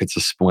 packets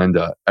of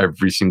Splenda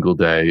every single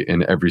day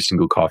in every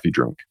single coffee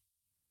drink.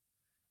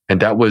 And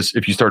that was,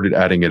 if you started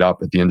adding it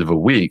up at the end of a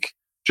week,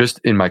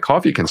 just in my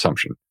coffee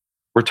consumption,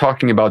 we're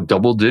talking about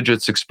double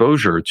digits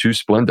exposure to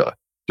Splenda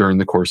during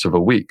the course of a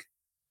week.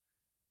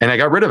 And I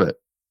got rid of it.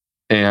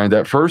 And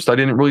at first, I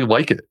didn't really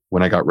like it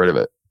when I got rid of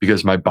it,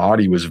 because my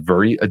body was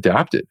very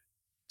adapted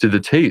to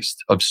the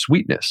taste of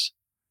sweetness.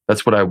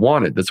 That's what I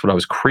wanted. That's what I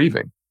was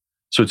craving.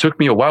 So it took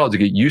me a while to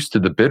get used to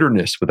the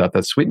bitterness without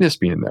that sweetness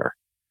being there.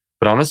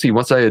 But honestly,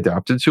 once I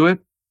adapted to it,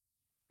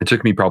 it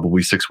took me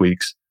probably 6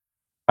 weeks.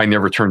 I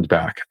never turned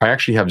back. I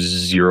actually have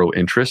zero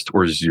interest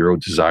or zero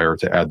desire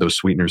to add those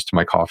sweeteners to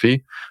my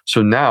coffee.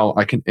 So now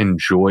I can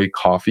enjoy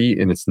coffee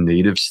in its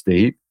native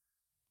state,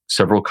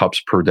 several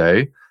cups per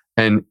day.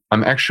 And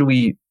I'm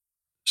actually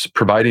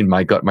providing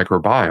my gut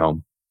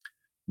microbiome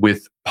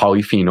with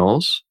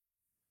polyphenols,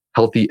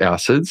 healthy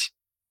acids,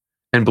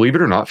 and believe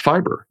it or not,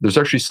 fiber. There's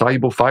actually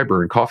soluble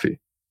fiber in coffee.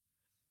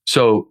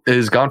 So it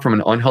has gone from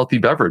an unhealthy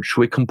beverage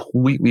to a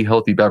completely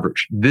healthy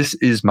beverage. This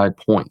is my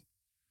point,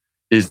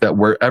 is that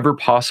wherever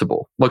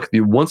possible, look,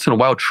 the once in a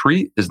while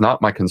treat is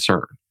not my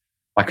concern.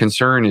 My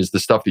concern is the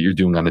stuff that you're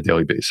doing on a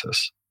daily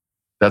basis.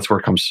 That's where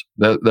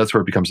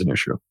it becomes an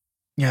issue.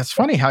 Yeah, it's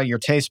funny how your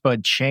taste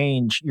buds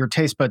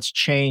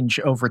change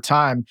over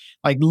time.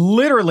 Like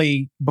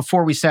literally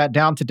before we sat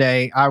down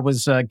today, I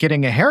was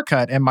getting a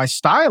haircut and my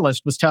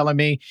stylist was telling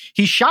me,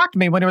 he shocked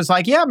me when it was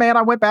like, yeah, man,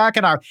 I went back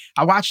and I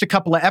watched a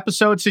couple of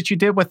episodes that you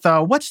did with,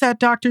 what's that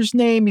doctor's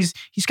name? He's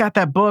got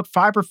that book,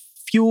 Fiber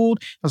Fueled.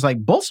 I was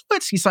like,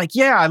 Bulsiewicz? He's like,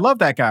 yeah, I love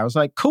that guy. I was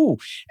like, cool.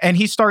 And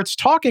he starts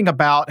talking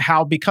about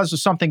how because of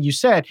something you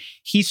said,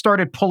 he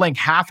started pulling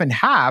half and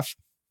half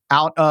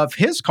out of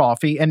his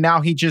coffee, and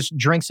now he just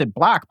drinks it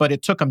black, but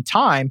it took him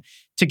time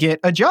to get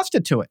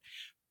adjusted to it.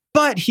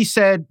 But he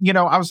said,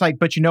 I was like,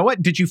 but you know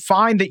what? Did you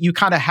find that you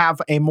kind of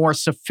have a more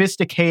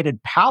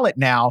sophisticated palate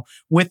now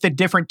with the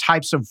different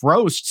types of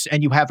roasts,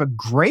 and you have a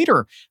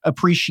greater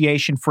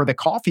appreciation for the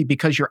coffee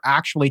because you're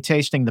actually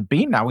tasting the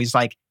bean now? He's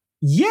like,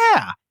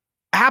 yeah,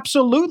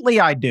 absolutely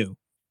I do.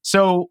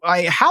 So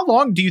how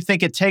long do you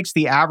think it takes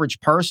the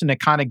average person to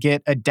kind of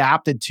get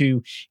adapted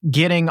to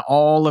getting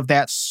all of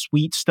that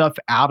sweet stuff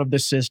out of the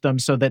system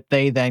so that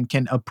they then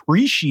can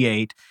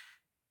appreciate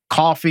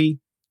coffee,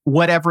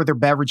 whatever their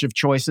beverage of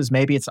choice is,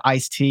 maybe it's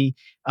iced tea,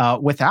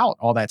 without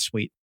all that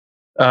sweet?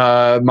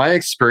 My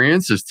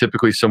experience is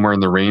typically somewhere in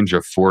the range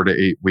of 4 to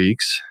 8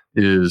 weeks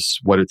is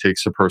what it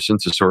takes a person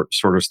to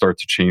sort of start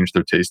to change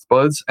their taste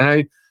buds.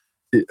 And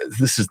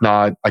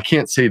I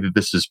can't say that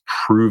this is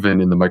proven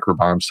in the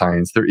microbiome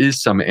science. There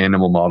is some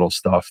animal model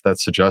stuff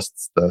that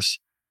suggests this.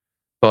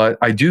 But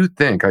I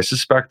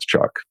suspect,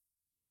 Chuck,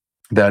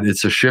 that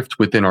it's a shift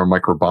within our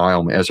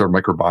microbiome as our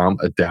microbiome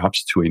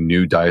adapts to a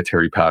new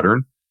dietary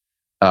pattern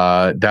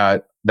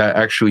that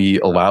actually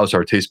allows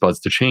our taste buds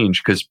to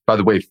change. Because, by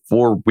the way,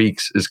 4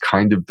 weeks is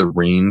kind of the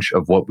range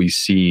of what we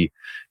see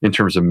in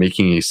terms of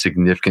making a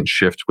significant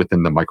shift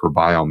within the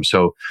microbiome.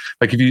 So,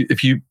 like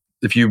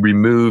if you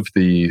remove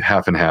the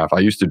half and half, I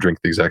used to drink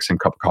the exact same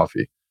cup of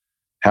coffee.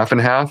 Half and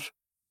half,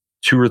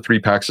 2 or 3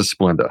 packs of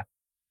Splenda.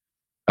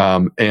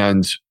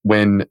 And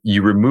when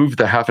you remove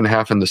the half and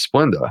half in the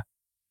Splenda,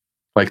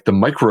 like the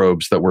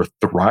microbes that were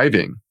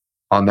thriving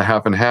on the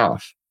half and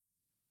half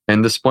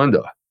and the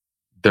Splenda,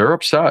 they're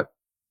upset.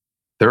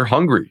 They're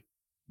hungry.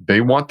 They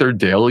want their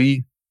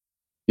daily,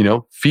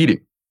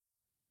 feeding.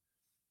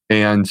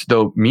 And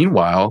though,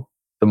 meanwhile,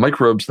 the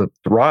microbes that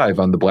thrive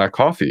on the black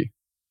coffee,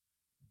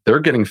 they're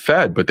getting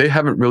fed, but they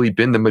haven't really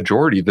been the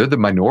majority. They're the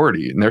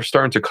minority, and they're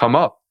starting to come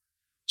up.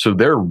 So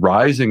they're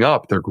rising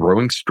up. They're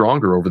growing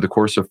stronger over the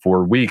course of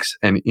 4 weeks.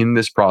 And in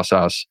this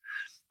process,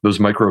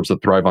 those microbes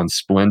that thrive on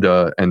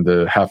Splenda and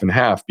the half and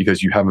half,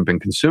 because you haven't been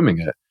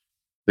consuming it,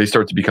 they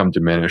start to become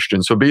diminished.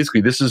 And so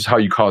basically, this is how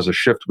you cause a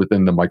shift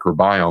within the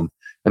microbiome.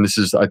 And this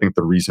is, I think,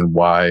 the reason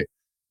why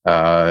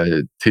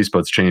taste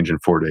buds change in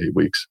 4 to 8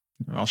 weeks.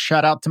 Well,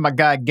 shout out to my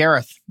guy,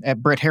 Gareth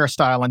at Brit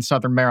Hairstyle in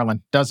Southern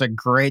Maryland. Does a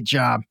great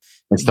job.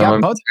 Next time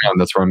I'm in town,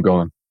 that's where I'm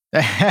going.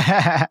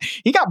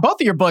 He got both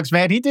of your books,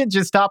 man. He didn't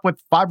just stop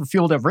with Fiber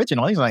Fueled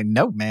Original. He's like,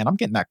 no, man, I'm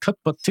getting that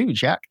cookbook too,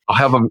 Jack. I'll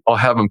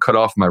have him cut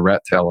off my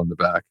rat tail on the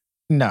back.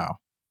 No.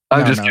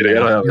 I'm just kidding. I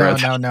don't have a rat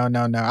tail.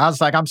 No. I was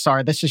like, I'm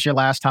sorry. This is your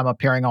last time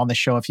appearing on the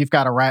show. If you've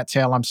got a rat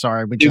tail, I'm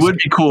sorry. It would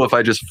be cool if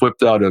I just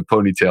flipped out a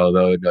ponytail,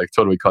 though, and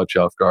totally caught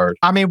you off guard.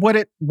 I mean, would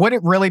it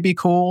really be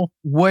cool?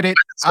 Would it?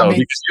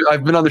 Because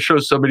I've been on the show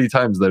so many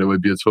times that it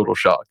would be a total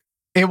shock.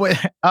 It would.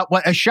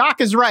 A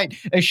shock is right.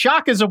 A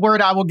shock is a word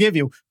I will give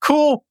you.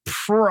 Cool,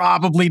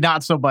 probably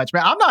not so much.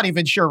 Man, I'm not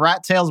even sure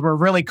rat tails were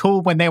really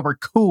cool when they were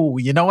cool.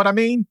 You know what I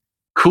mean?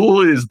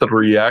 Cool is the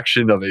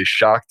reaction of a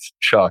shocked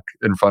Chuck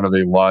in front of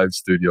a live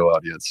studio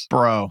audience.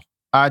 Bro,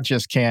 I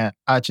just can't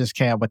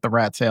with the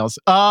rat tails.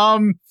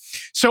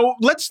 So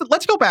let's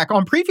go back.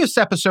 On previous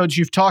episodes,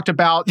 you've talked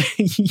about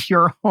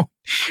your own.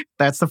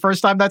 That's the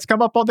first time that's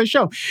come up on the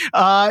show.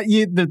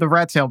 The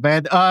rat tail,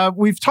 man.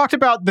 We've talked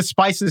about the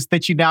spices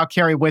that you now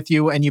carry with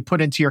you and you put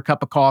into your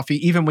cup of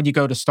coffee, even when you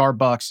go to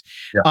Starbucks.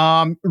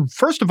 Yeah.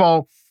 First of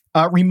all,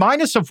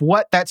 remind us of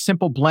what that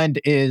simple blend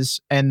is,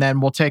 and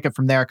then we'll take it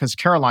from there because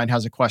Caroline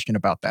has a question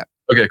about that.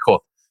 Okay,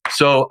 cool.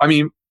 So,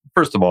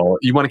 first of all,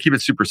 you want to keep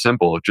it super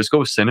simple. Just go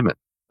with cinnamon.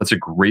 That's a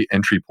great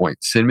entry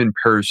point. Cinnamon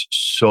pairs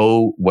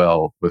so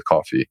well with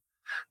coffee.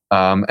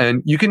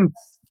 And you can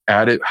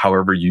add it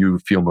however you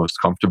feel most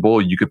comfortable.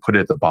 You could put it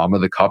at the bottom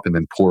of the cup and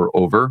then pour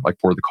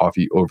the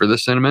coffee over the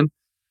cinnamon.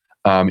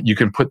 You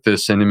can put the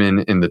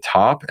cinnamon in the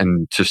top,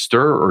 and to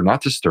stir or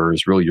not to stir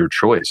is really your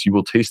choice. You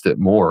will taste it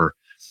more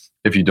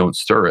if you don't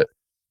stir it.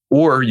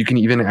 Or you can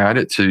even add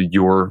it to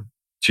your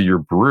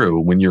brew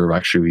when you're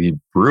actually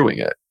brewing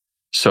it.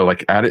 So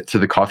add it to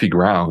the coffee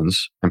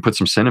grounds and put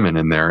some cinnamon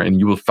in there and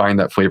you will find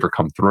that flavor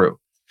come through.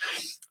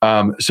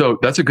 So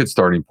that's a good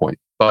starting point.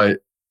 But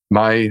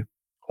my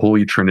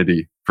holy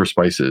trinity for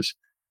spices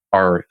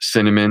are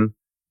cinnamon,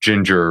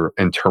 ginger,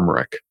 and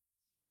turmeric.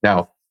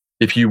 Now,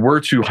 if you were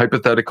to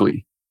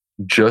hypothetically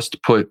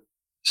just put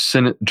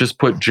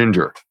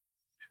ginger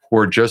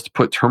or just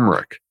put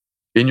turmeric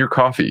in your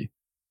coffee,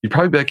 you'd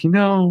probably be like,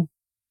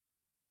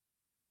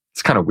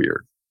 it's kind of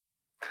weird.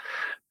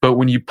 But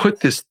when you put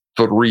these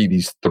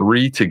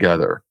three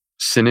together,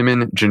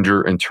 cinnamon,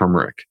 ginger, and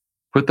turmeric,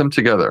 put them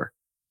together,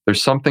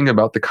 there's something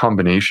about the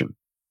combination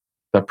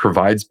that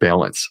provides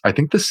balance. I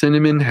think the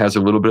cinnamon has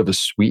a little bit of a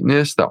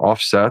sweetness that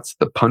offsets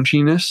the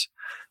punchiness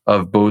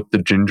of both the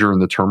ginger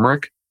and the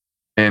turmeric,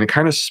 and it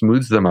kind of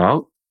smooths them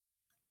out.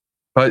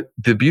 But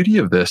the beauty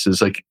of this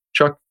is, like,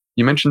 Chuck,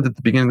 you mentioned at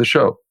the beginning of the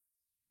show,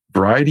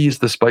 variety is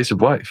the spice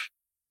of life.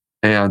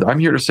 And I'm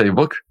here to say,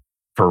 look,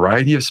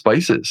 variety of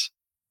spices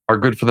are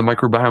good for the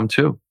microbiome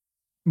too.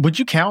 Would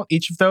you count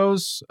each of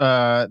those,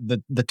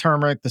 the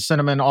turmeric, the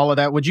cinnamon, all of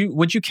that? Would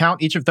you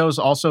count each of those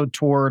also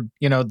toward,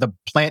 the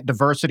plant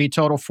diversity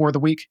total for the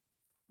week?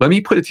 Let me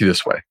put it to you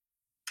this way.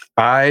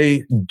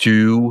 I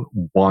do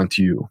want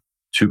you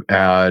to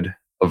add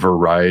a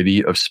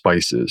variety of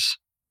spices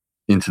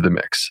into the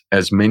mix,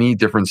 as many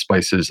different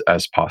spices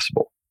as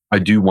possible. I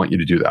do want you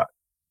to do that.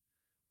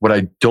 What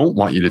I don't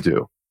want you to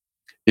do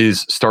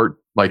is start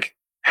like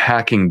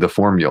hacking the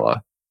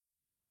formula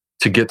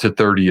to get to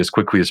 30 as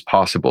quickly as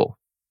possible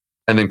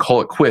and then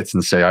call it quits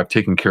and say, I've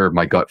taken care of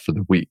my gut for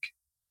the week.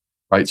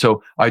 Right.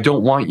 So I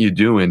don't want you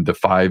doing the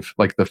 5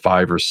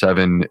 or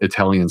 7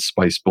 Italian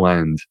spice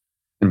blend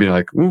and being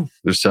like, ooh,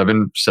 there's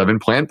seven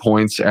plant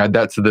points. Add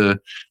that to the,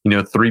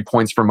 3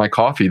 points for my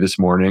coffee this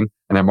morning,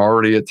 and I'm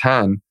already at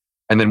 10.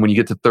 And then when you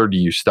get to 30,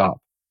 you stop.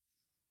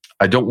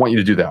 I don't want you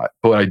to do that,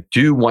 but I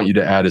do want you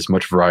to add as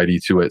much variety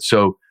to it.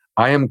 So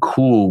I am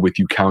cool with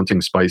you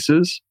counting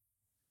spices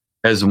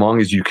as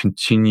long as you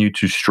continue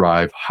to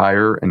strive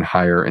higher and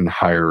higher and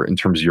higher in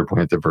terms of your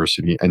plant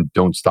diversity and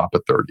don't stop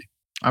at 30.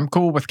 I'm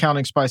cool with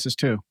counting spices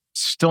too.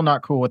 Still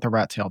not cool with the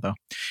rat tail though.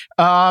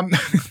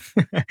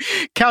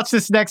 Couch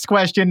this next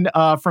question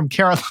from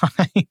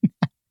Caroline.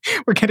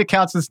 We're going to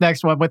couch this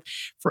next one with,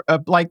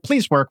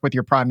 please work with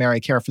your primary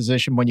care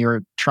physician when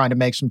you're trying to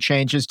make some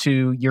changes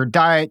to your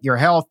diet, your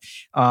health,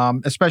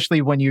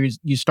 especially when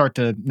you start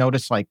to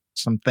notice like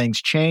some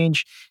things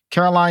change.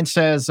 Caroline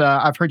says,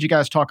 I've heard you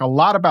guys talk a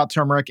lot about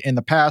turmeric in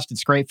the past.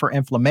 It's great for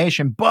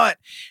inflammation, but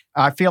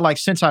I feel like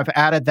since I've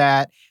added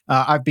that,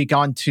 I've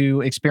begun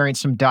to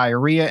experience some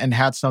diarrhea and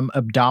had some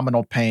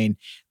abdominal pain.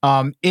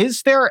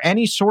 Is there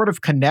any sort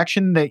of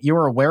connection that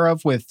you're aware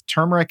of with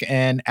turmeric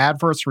and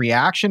adverse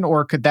reaction,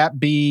 or could that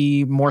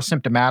be more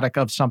symptomatic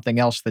of something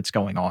else that's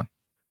going on?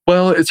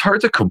 Well, it's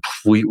hard to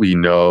completely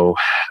know.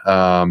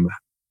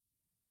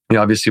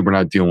 Obviously, we're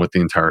not dealing with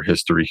the entire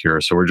history here,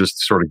 so we're just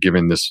sort of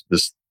giving this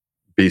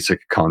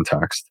basic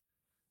context.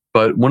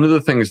 But one of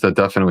the things that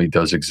definitely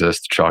does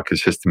exist, Chuck,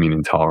 is histamine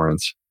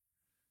intolerance.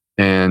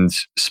 And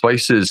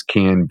spices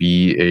can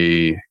be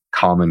a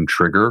common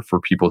trigger for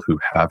people who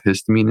have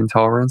histamine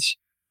intolerance.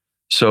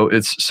 So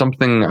it's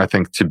something I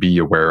think to be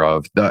aware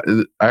of.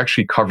 I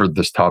actually covered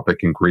this topic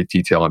in great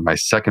detail in my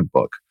second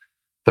book,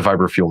 The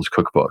Fiber Fuels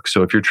Cookbook.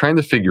 So if you're trying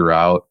to figure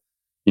out,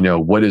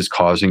 what is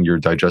causing your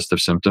digestive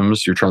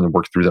symptoms, you're trying to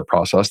work through that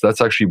process. That's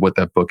actually what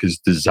that book is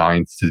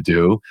designed to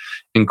do,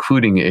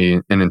 including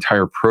an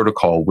entire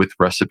protocol with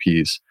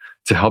recipes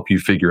to help you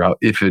figure out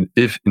if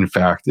in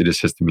fact it is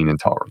histamine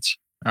intolerance.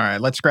 All right,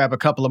 let's grab a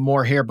couple of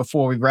more here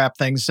before we wrap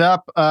things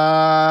up.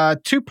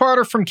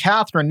 Two-parter from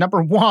Catherine.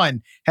 Number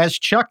 1, has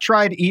Chuck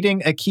tried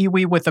eating a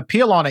kiwi with a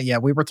peel on it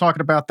yet? We were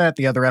talking about that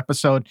the other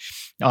episode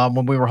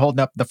when we were holding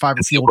up the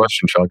fiber fuel.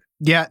 Question, Chuck.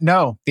 Yeah,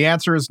 no. The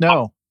answer is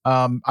no.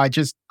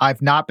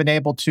 I've not been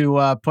able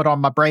to put on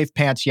my Brave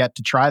pants yet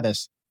to try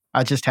this.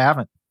 I just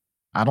haven't.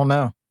 I don't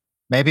know.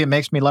 Maybe it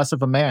makes me less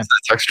of a man. Is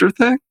that a texture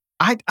thing?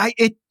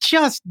 It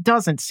just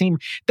doesn't seem.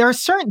 There are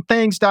certain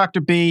things,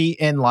 Dr. B,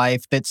 in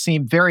life that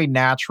seem very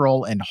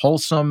natural and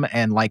wholesome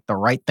and like the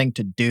right thing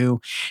to do.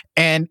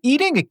 And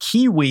eating a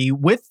kiwi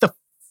with the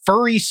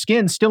furry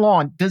skin still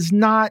on does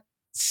not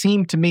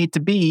seem to me to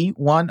be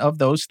one of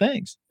those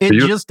things. It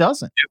just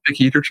doesn't. Are you a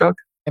picky eater, Chuck?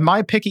 Am I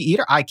a picky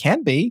eater? I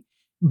can be.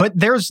 But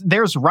there's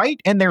right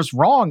and there's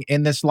wrong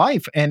in this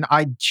life. And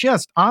I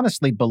just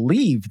honestly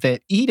believe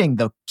that eating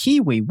the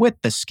kiwi with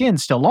the skin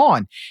still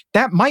on,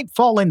 that might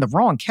fall in the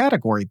wrong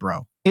category,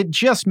 bro. It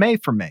just may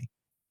for me.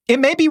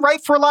 It may be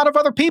right for a lot of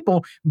other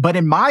people, but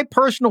in my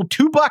personal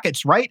 2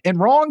 buckets, right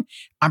and wrong,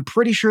 I'm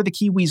pretty sure the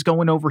kiwi's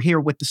going over here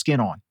with the skin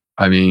on.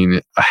 I mean,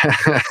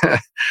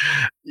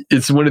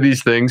 it's one of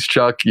these things,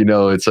 Chuck,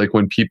 it's like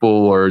when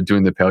people are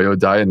doing the paleo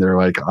diet and they're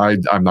like,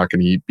 I'm not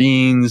going to eat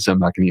beans. I'm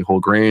not going to eat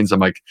whole grains.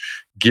 I'm like,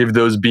 give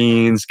those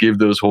beans, give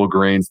those whole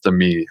grains to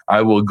me.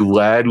 I will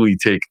gladly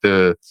take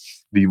the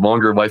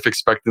longer life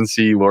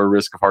expectancy, lower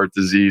risk of heart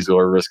disease,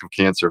 lower risk of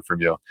cancer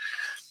from you.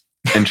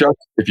 And Chuck,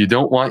 if you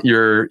don't want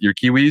your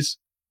kiwis,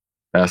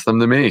 pass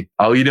them to me.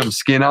 I'll eat them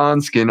skin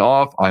on, skin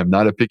off. I'm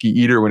not a picky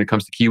eater when it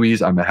comes to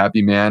kiwis. I'm a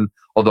happy man.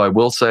 Although I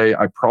will say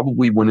I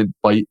probably wouldn't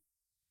bite.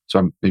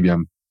 So maybe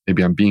I'm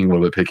being a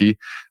little bit picky.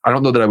 I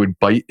don't know that I would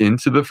bite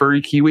into the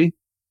furry kiwi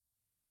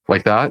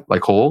like that,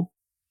 like whole.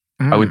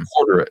 I would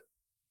quarter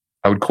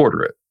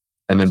it.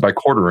 And then by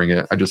quartering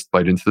it, I just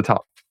bite into the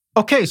top.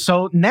 Okay,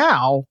 so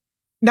now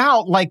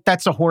like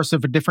that's a horse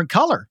of a different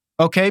color.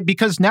 Okay,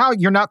 because now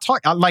you're not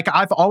talking, like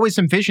I've always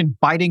envisioned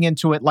biting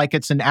into it like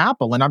it's an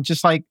apple. And I'm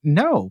just like,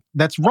 no,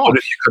 that's wrong. What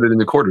if you cut it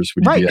into quarters?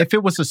 Right. If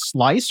it was a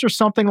slice or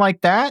something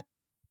like that,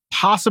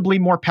 possibly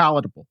more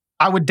palatable.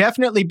 I would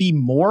definitely be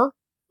more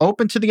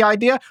open to the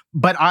idea,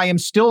 but I am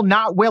still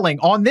not willing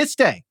on this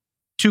day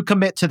to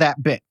commit to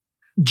that bit.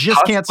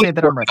 Just can't say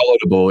that I'm ready.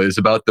 Palatable is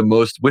about the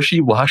most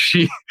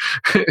wishy-washy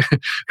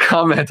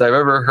comment I've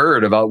ever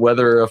heard about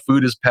whether a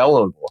food is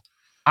palatable.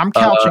 I'm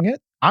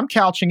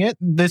couching it.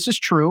 This is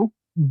true.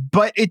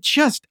 But it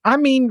just,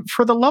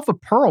 for the love of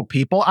Pearl,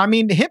 people,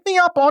 hit me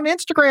up on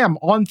Instagram,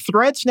 on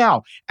Threads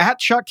now, at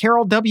Chuck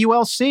Carroll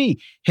WLC.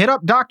 Hit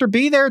up Dr.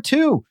 B there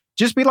too.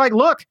 Just be like,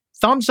 look,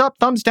 thumbs up,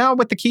 thumbs down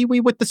with the kiwi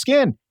with the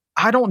skin.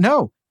 I don't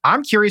know.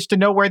 I'm curious to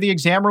know where the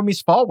exam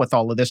roomies fall with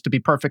all of this, to be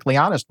perfectly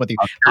honest with you.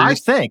 I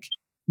think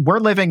we're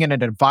living in a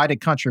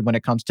divided country when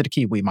it comes to the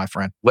kiwi, my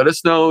friend. Let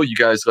us know, you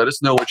guys. Let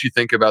us know what you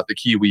think about the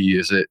kiwi.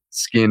 Is it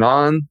skin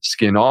on,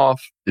 skin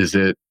off? Is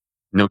it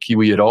no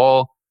kiwi at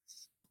all?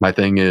 My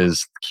thing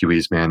is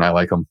kiwis, man. I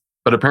like them,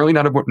 but apparently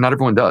not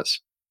everyone does.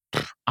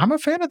 I'm a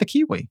fan of the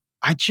kiwi.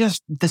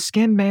 The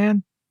skin,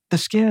 man, the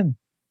skin.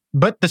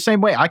 But the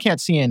same way, I cannot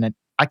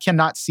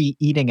see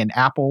eating an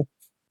apple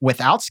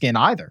without skin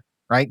either.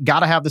 Right? Got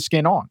to have the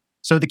skin on.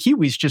 So the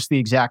kiwi's just the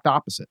exact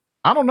opposite.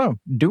 I don't know.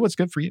 Do what's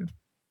good for you.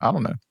 I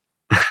don't know.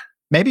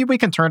 Maybe we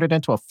can turn it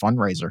into a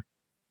fundraiser.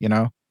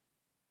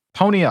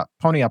 Pony up,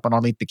 and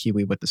I'll eat the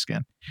kiwi with the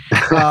skin.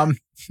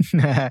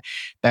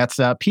 That's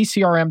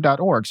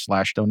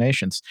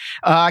pcrm.org/donations.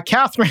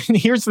 Catherine,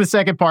 here's the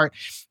second part.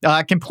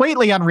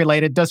 Completely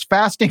unrelated. Does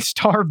fasting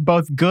starve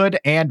both good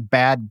and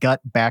bad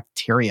gut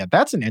bacteria?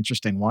 That's an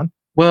interesting one.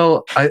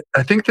 Well, I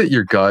think that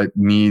your gut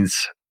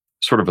needs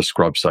sort of a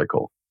scrub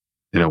cycle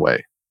in a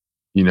way.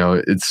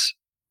 It's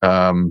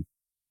an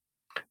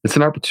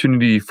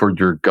opportunity for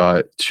your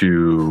gut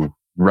to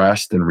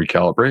rest and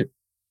recalibrate.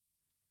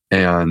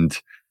 And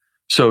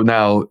so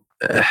now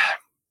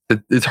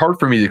it's hard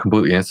for me to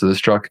completely answer this,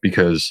 Chuck,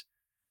 because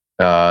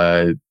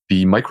the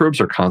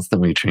microbes are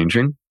constantly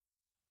changing,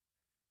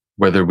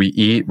 whether we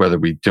eat, whether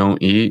we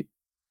don't eat.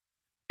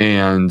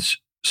 And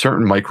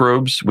certain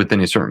microbes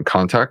within a certain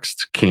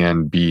context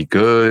can be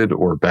good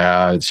or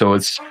bad. So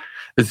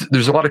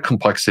there's a lot of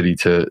complexity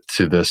to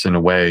this in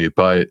a way.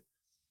 But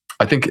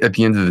I think at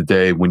the end of the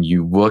day, when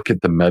you look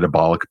at the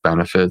metabolic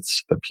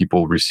benefits that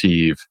people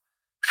receive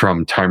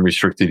from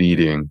time-restricted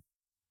eating,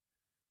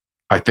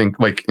 I think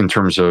like in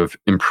terms of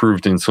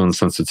improved insulin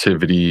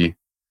sensitivity,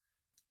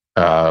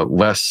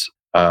 less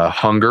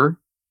hunger,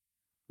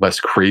 less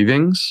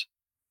cravings,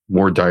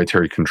 more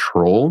dietary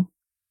control.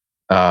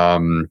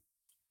 To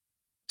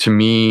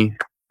me,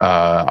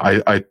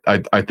 I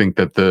think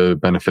that the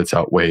benefits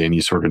outweigh any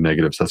sort of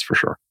negatives. That's for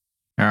sure.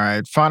 All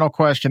right. Final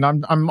question.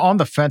 I'm on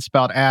the fence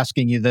about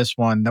asking you this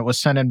one that was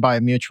sent in by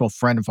a mutual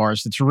friend of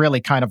ours. It's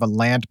really kind of a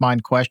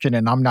landmine question,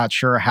 and I'm not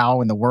sure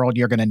how in the world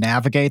you're going to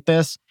navigate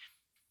this.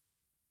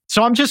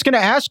 So I'm just going to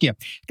ask you.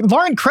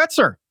 Lauren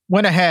Kretzer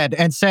went ahead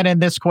and sent in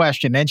this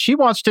question, and she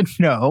wants to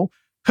know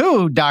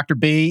who, Dr.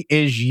 B,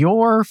 is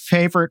your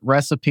favorite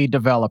recipe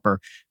developer?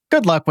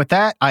 Good luck with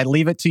that. I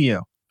leave it to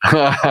you.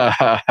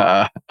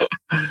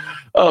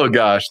 Oh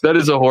gosh, that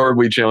is a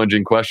horribly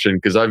challenging question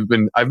because I've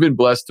been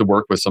blessed to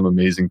work with some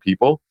amazing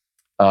people,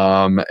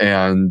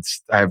 and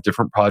I have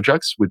different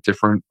projects with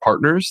different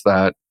partners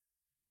that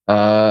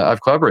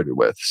I've collaborated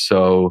with.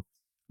 So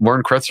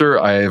Lauren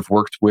Kretzer, I've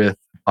worked with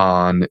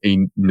on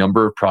a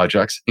number of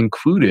projects,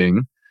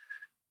 including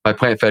my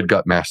plant-fed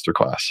gut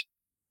masterclass.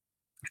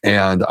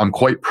 And I'm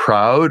quite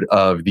proud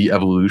of the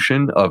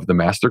evolution of the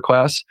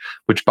masterclass,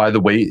 which, by the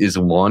way, is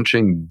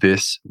launching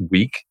this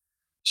week.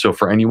 So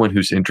for anyone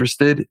who's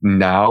interested,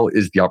 now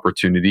is the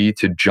opportunity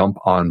to jump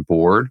on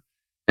board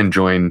and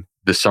join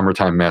the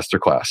summertime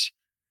masterclass.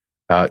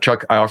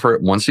 Chuck, I offer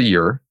it once a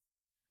year.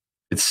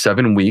 It's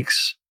 7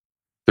 weeks.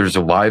 There's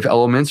live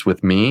elements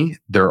with me.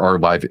 There are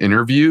live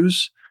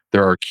interviews.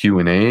 There are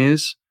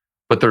Q&As,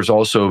 but there's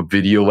also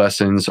video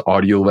lessons,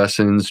 audio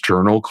lessons,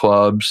 journal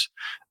clubs.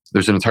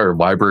 There's an entire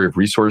library of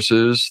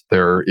resources.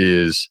 There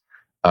is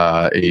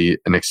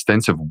an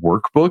extensive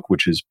workbook,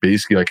 which is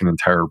basically like an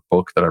entire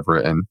book that I've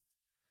written.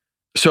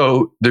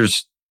 So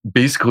there's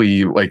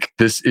basically like,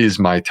 this is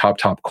my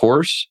top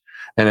course.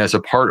 And as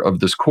a part of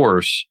this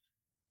course,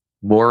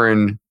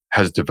 Lauren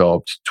has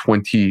developed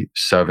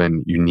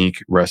 27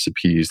 unique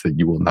recipes that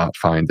you will not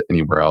find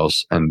anywhere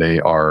else. And they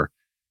are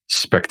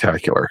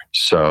spectacular.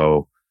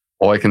 So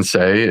all I can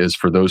say is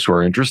for those who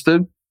are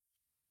interested,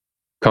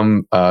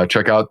 come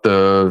check out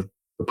the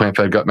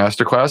Plant-Fed Gut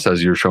Masterclass,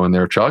 as you're showing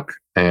there, Chuck,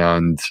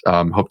 and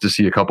hope to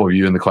see a couple of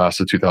you in the class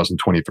of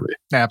 2023.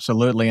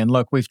 Absolutely. And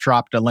look, we've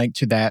dropped a link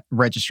to that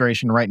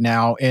registration right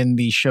now in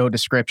the show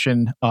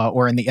description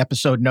or in the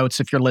episode notes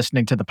if you're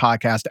listening to the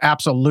podcast.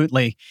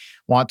 Absolutely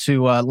want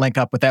to link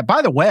up with that.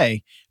 By the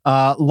way,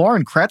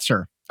 Lauren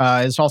Kretzer,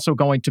 is also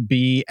going to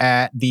be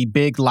at the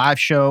big live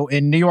show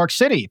in New York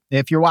City.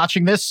 If you're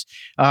watching this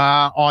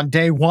on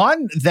day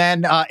one,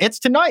 then it's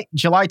tonight,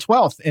 July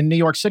 12th in New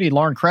York City.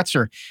 Lauren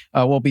Kretzer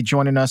will be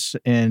joining us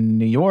in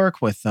New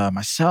York with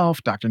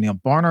myself. Dr. Neil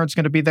Barnard's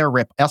going to be there.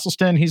 Rip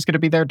Esselstyn, he's going to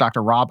be there.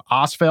 Dr. Rob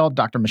Osfeld,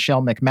 Dr.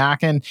 Michelle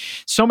McMacken.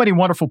 So many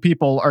wonderful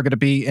people are going to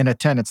be in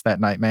attendance that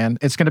night, man.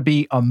 It's going to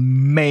be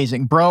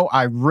amazing. Bro,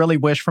 I really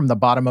wish from the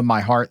bottom of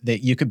my heart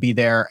that you could be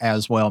there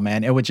as well,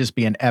 man. It would just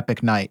be an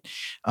epic night.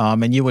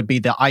 And you would be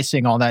the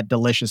icing on that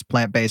delicious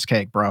plant-based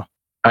cake, bro.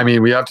 I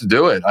mean, we have to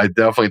do it. I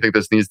definitely think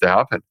this needs to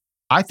happen.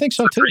 I think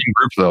so too. Great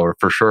group, though,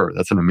 for sure.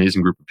 That's an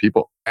amazing group of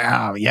people.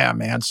 Oh, yeah,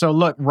 man. So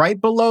look, right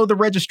below the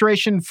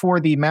registration for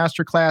the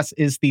masterclass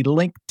is the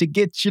link to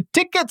get your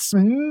tickets.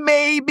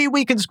 Maybe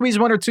we can squeeze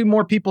one or two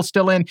more people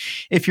still in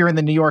if you're in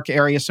the New York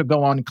area. So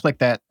go on and click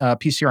that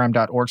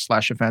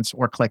pcrm.org/events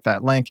or click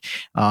that link.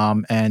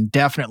 And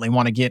definitely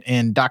want to get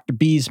in Dr.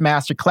 B's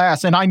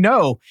masterclass. And I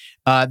know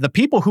the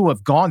people who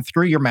have gone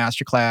through your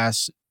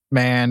masterclass,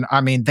 man,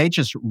 I mean, they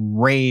just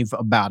rave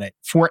about it.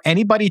 For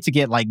anybody to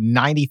get like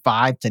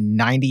 95 to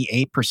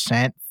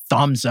 98%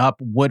 thumbs up,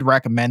 would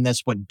recommend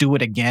this, would do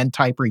it again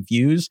type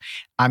reviews,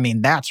 I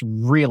mean, that's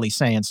really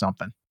saying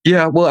something.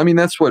 Yeah, well, I mean,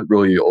 that's what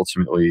really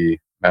ultimately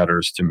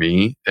matters to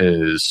me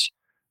is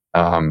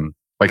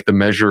like the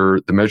measure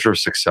of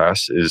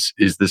success is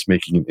this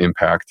making an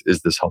impact?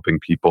 Is this helping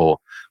people?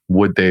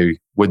 Would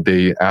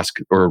they ask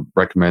or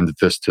recommend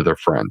this to their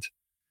friend?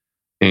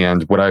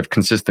 And what I've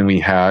consistently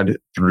had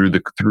through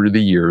the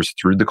years,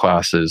 through the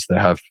classes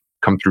that have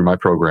come through my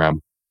program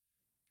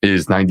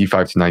is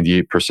 95 to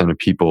 98% of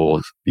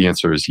people, the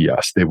answer is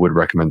yes, they would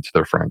recommend to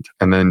their friend.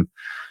 And then,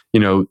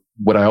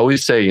 what I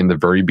always say in the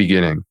very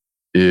beginning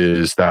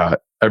is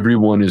that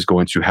everyone is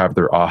going to have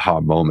their aha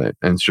moment.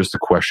 And it's just a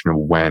question of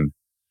when.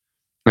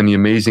 And the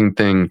amazing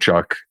thing,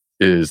 Chuck,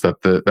 is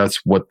that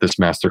that's what this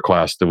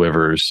masterclass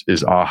delivers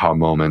is aha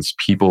moments.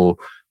 People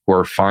who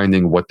are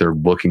finding what they're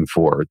looking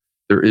for.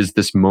 There is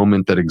this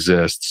moment that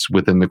exists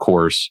within the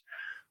course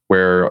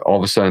where all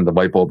of a sudden the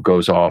light bulb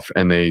goes off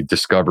and they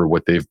discover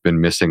what they've been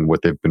missing,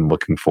 what they've been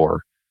looking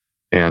for.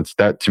 And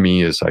that to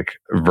me is like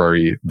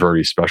very,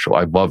 very special.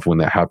 I love when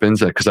that happens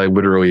because I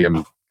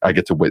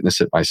get to witness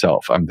it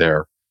myself. I'm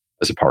there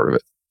as a part of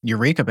it.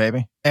 Eureka,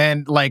 baby.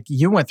 And like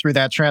you went through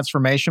that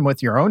transformation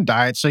with your own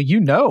diet. So you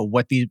know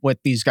what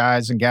these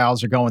guys and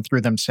gals are going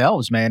through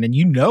themselves, man. And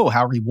you know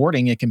how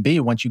rewarding it can be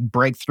once you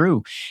break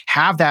through,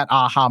 have that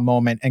aha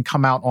moment and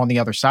come out on the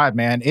other side,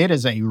 man. It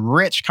is a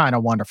rich kind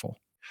of wonderful.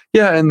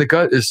 Yeah. And the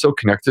gut is so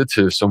connected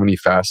to so many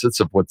facets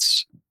of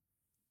what's,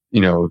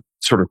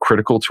 sort of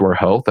critical to our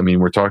health. I mean,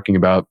 we're talking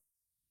about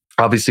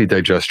obviously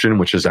digestion,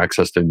 which is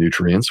access to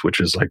nutrients, which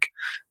is like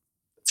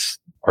it's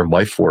our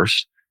life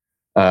force.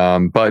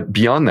 But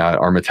beyond that,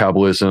 our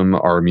metabolism,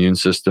 our immune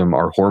system,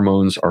 our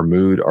hormones, our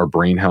mood, our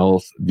brain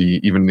health,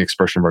 even the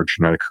expression of our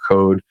genetic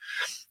code.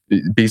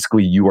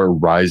 Basically, you are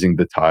rising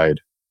the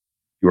tide.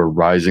 You are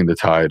rising the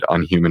tide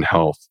on human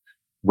health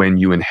when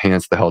you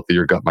enhance the health of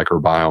your gut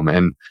microbiome.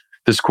 And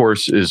this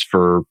course is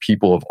for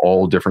people of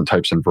all different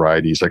types and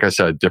varieties. Like I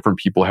said, different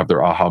people have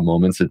their aha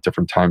moments at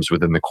different times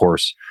within the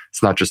course.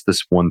 It's not just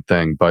this one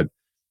thing, but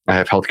I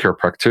have healthcare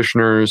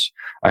practitioners.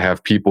 I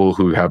have people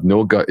who have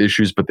no gut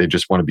issues, but they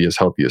just want to be as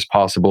healthy as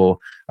possible.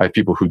 I have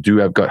people who do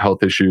have gut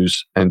health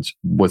issues. And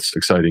what's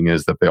exciting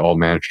is that they all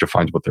manage to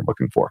find what they're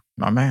looking for.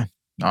 My man.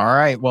 All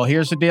right. Well,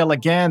 here's the deal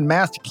again.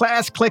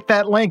 Masterclass, click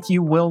that link.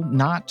 You will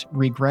not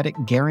regret it.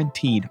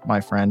 Guaranteed, my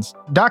friends.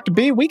 Dr.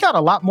 B, we got a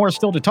lot more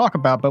still to talk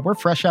about, but we're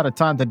fresh out of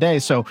time today.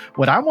 So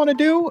what I want to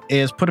do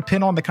is put a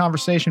pin on the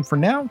conversation for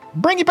now.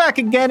 Bring you back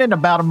again in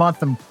about a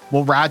month and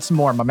we'll ride some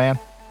more, my man.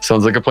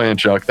 Sounds like a plan,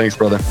 Chuck. Thanks,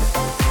 brother.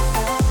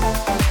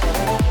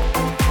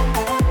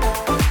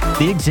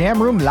 The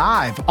Exam Room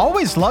Live.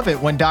 Always love it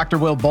when Dr.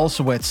 Will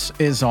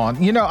Bulsiewicz is on.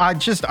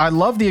 I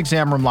love the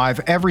Exam Room Live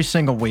every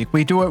single week.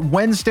 We do it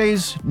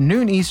Wednesdays,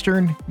 noon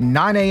Eastern,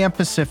 9 a.m.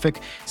 Pacific.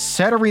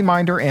 Set a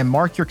reminder and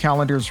mark your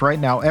calendars right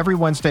now. Every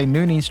Wednesday,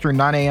 noon Eastern,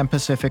 9 a.m.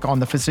 Pacific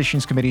on the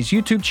Physicians Committee's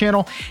YouTube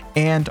channel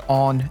and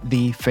on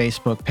the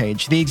Facebook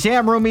page. The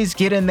Exam Roomies,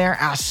 get in there,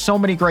 ask so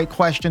many great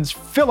questions,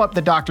 fill up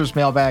the doctor's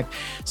mailbag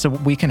so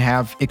we can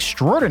have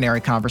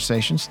extraordinary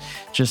conversations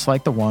just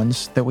like the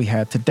ones that we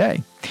had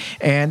today.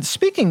 And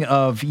speaking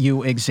of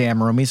you exam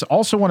roomies,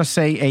 also want to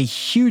say a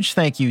huge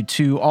thank you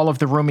to all of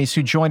the roomies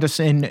who joined us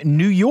in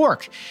New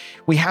York.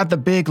 We had the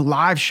big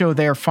live show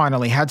there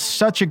finally. Had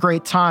such a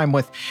great time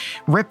with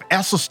Rip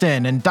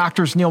Esselstyn and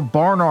Doctors Neil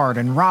Barnard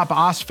and Rob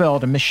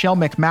Osfeld and Michelle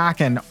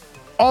McMacken.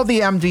 All the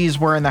MDs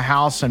were in the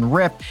house and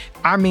Rip.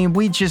 I mean,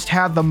 we just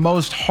had the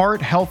most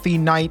heart-healthy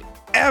night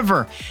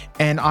ever.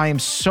 And I am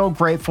so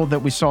grateful that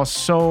we saw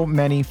so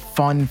many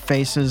fun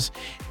faces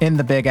in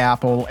the Big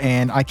Apple.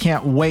 And I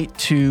can't wait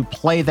to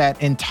play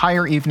that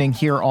entire evening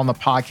here on the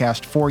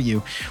podcast for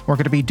you. We're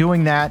going to be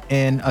doing that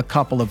in a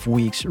couple of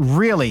weeks.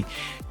 Really,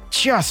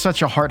 just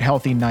such a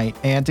heart-healthy night.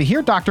 And to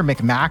hear Dr.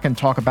 McMacken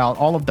talk about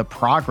all of the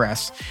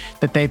progress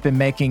that they've been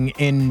making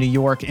in New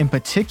York in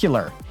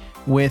particular,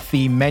 with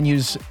the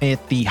menus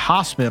at the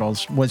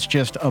hospitals was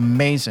just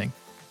amazing.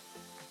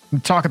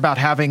 Talk about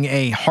having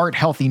a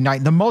heart-healthy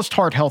night, the most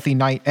heart-healthy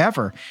night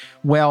ever.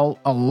 Well,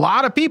 a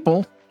lot of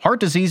people, heart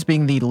disease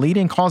being the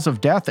leading cause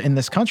of death in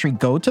this country,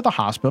 go to the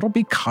hospital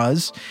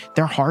because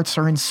their hearts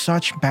are in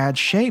such bad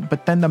shape.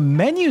 But then the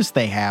menus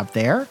they have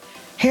there,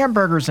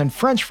 hamburgers and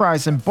french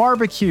fries and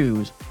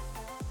barbecues,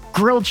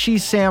 grilled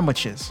cheese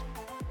sandwiches.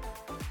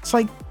 It's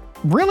like,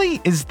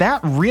 really? Is that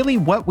really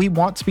what we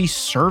want to be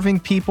serving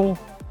people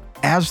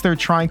as they're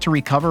trying to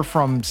recover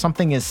from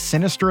something as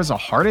sinister as a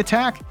heart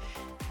attack?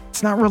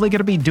 It's not really going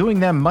to be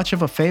doing them much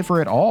of a favor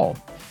at all.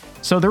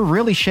 So they're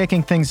really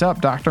shaking things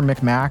up, Dr.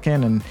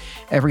 McMacken and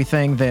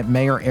everything that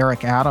Mayor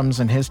Eric Adams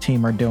and his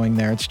team are doing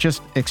there. It's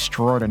just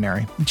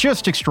extraordinary.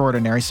 Just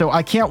extraordinary. So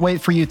I can't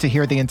wait for you to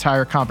hear the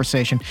entire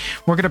conversation.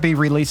 We're going to be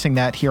releasing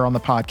that here on the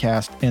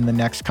podcast in the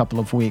next couple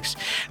of weeks.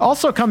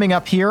 Also coming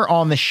up here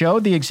on the show,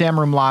 the Exam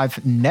Room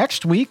Live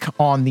next week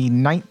on the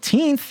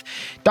 19th,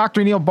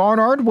 Dr. Neil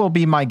Barnard will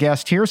be my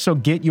guest here, so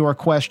get your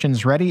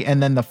questions ready.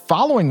 And then the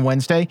following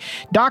Wednesday,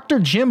 Dr.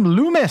 Jim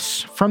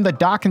Loomis from the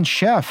Doc and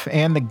Chef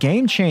and the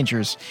Game Changers.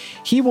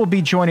 He will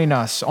be joining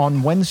us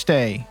on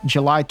Wednesday,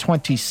 July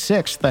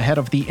 26th, the head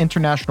of the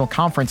International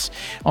Conference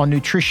on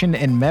Nutrition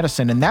and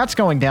Medicine. And that's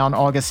going down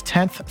August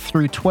 10th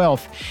through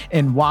 12th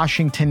in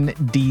Washington,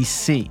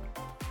 D.C.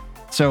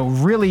 So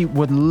really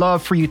would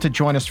love for you to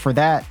join us for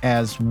that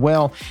as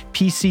well.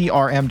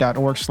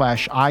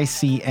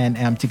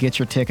 PCRM.org/ICNM to get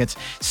your tickets.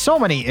 So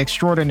many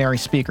extraordinary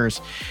speakers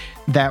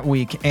that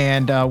week.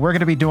 And we're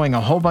going to be doing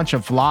a whole bunch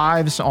of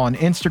lives on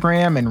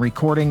Instagram and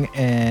recording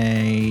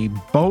a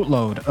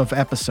boatload of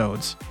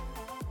episodes.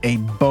 A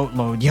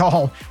boatload.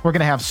 Y'all, we're going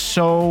to have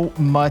so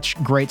much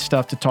great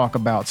stuff to talk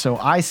about. So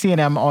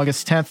ICNM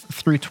August 10th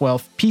through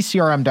 12th,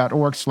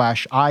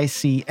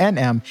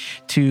 PCRM.org/ICNM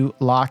to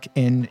lock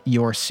in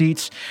your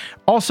seats.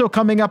 Also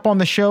coming up on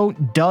the show,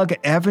 Doug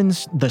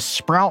Evans, the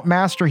Sprout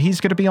Master. He's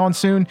going to be on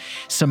soon.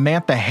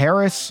 Samantha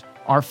Harris,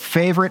 our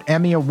favorite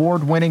Emmy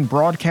Award-winning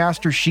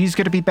broadcaster. She's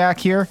going to be back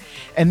here.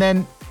 And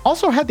then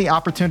also had the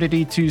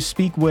opportunity to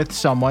speak with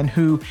someone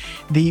who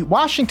the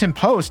Washington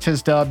Post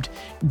has dubbed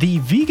the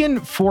vegan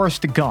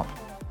Forrest Gump.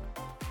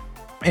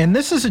 And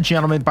this is a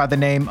gentleman by the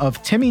name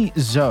of Timmy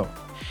Zoe.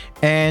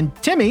 And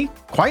Timmy,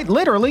 quite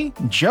literally,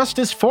 just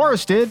as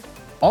Forrest did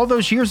all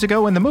those years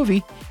ago in the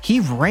movie, he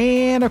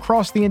ran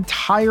across the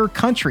entire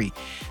country,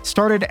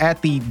 started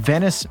at the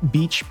Venice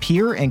Beach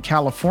Pier in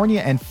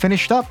California and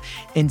finished up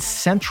in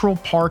Central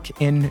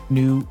Park in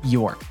New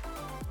York.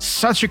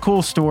 Such a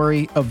cool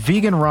story, a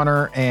vegan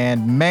runner,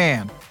 and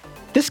man,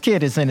 this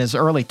kid is in his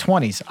early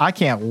 20s. I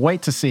can't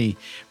wait to see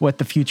what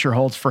the future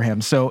holds for him.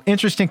 So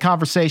interesting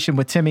conversation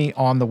with Timmy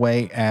on the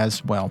way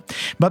as well.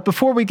 But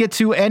before we get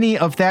to any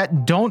of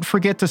that, don't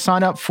forget to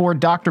sign up for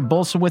Dr.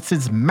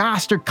 Bulsiewicz's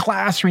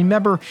masterclass.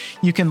 Remember,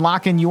 you can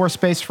lock in your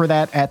space for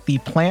that at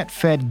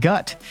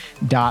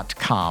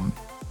theplantfedgut.com.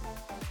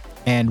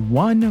 And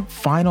one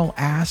final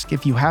ask,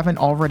 if you haven't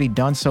already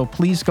done so,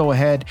 please go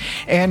ahead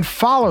and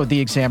follow the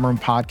Exam Room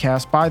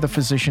Podcast by the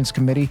Physicians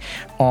Committee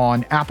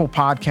on Apple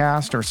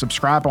Podcast or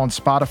subscribe on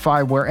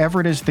Spotify,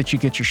 wherever it is that you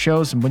get your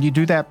shows. And when you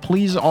do that,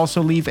 please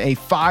also leave a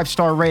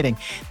 5-star rating.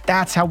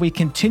 That's how we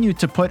continue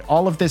to put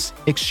all of this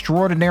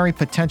extraordinary,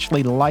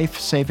 potentially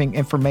life-saving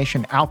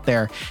information out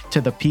there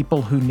to the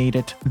people who need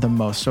it the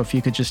most. So if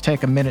you could just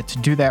take a minute to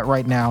do that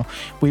right now,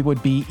 we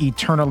would be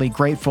eternally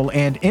grateful.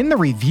 And in the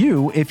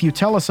review, if you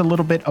tell us a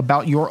little bit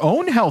about your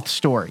own health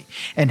story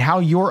and how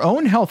your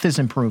own health is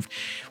improved,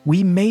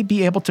 we may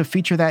be able to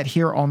feature that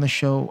here on the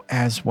show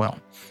as well.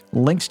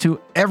 Links to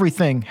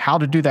everything, how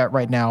to do that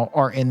right now,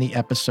 are in the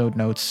episode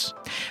notes.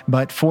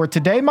 But for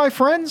today, my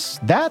friends,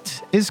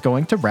 that is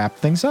going to wrap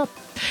things up.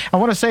 I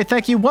want to say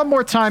thank you one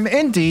more time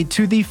indeed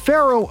to the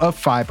Pharaoh of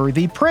Fiber,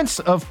 the Prince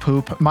of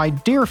Poop, my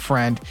dear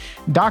friend,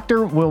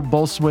 Dr. Will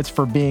Bulsiewicz,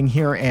 for being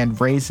here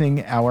and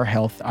raising our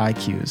health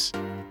IQs.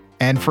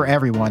 And for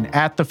everyone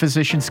at the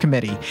Physicians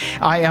Committee,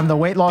 I am the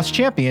weight loss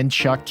champion,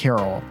 Chuck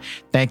Carroll.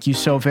 Thank you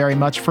so very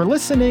much for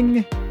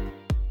listening.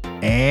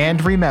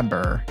 And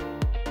remember,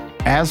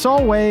 as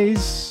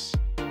always,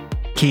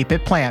 keep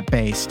it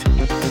plant-based.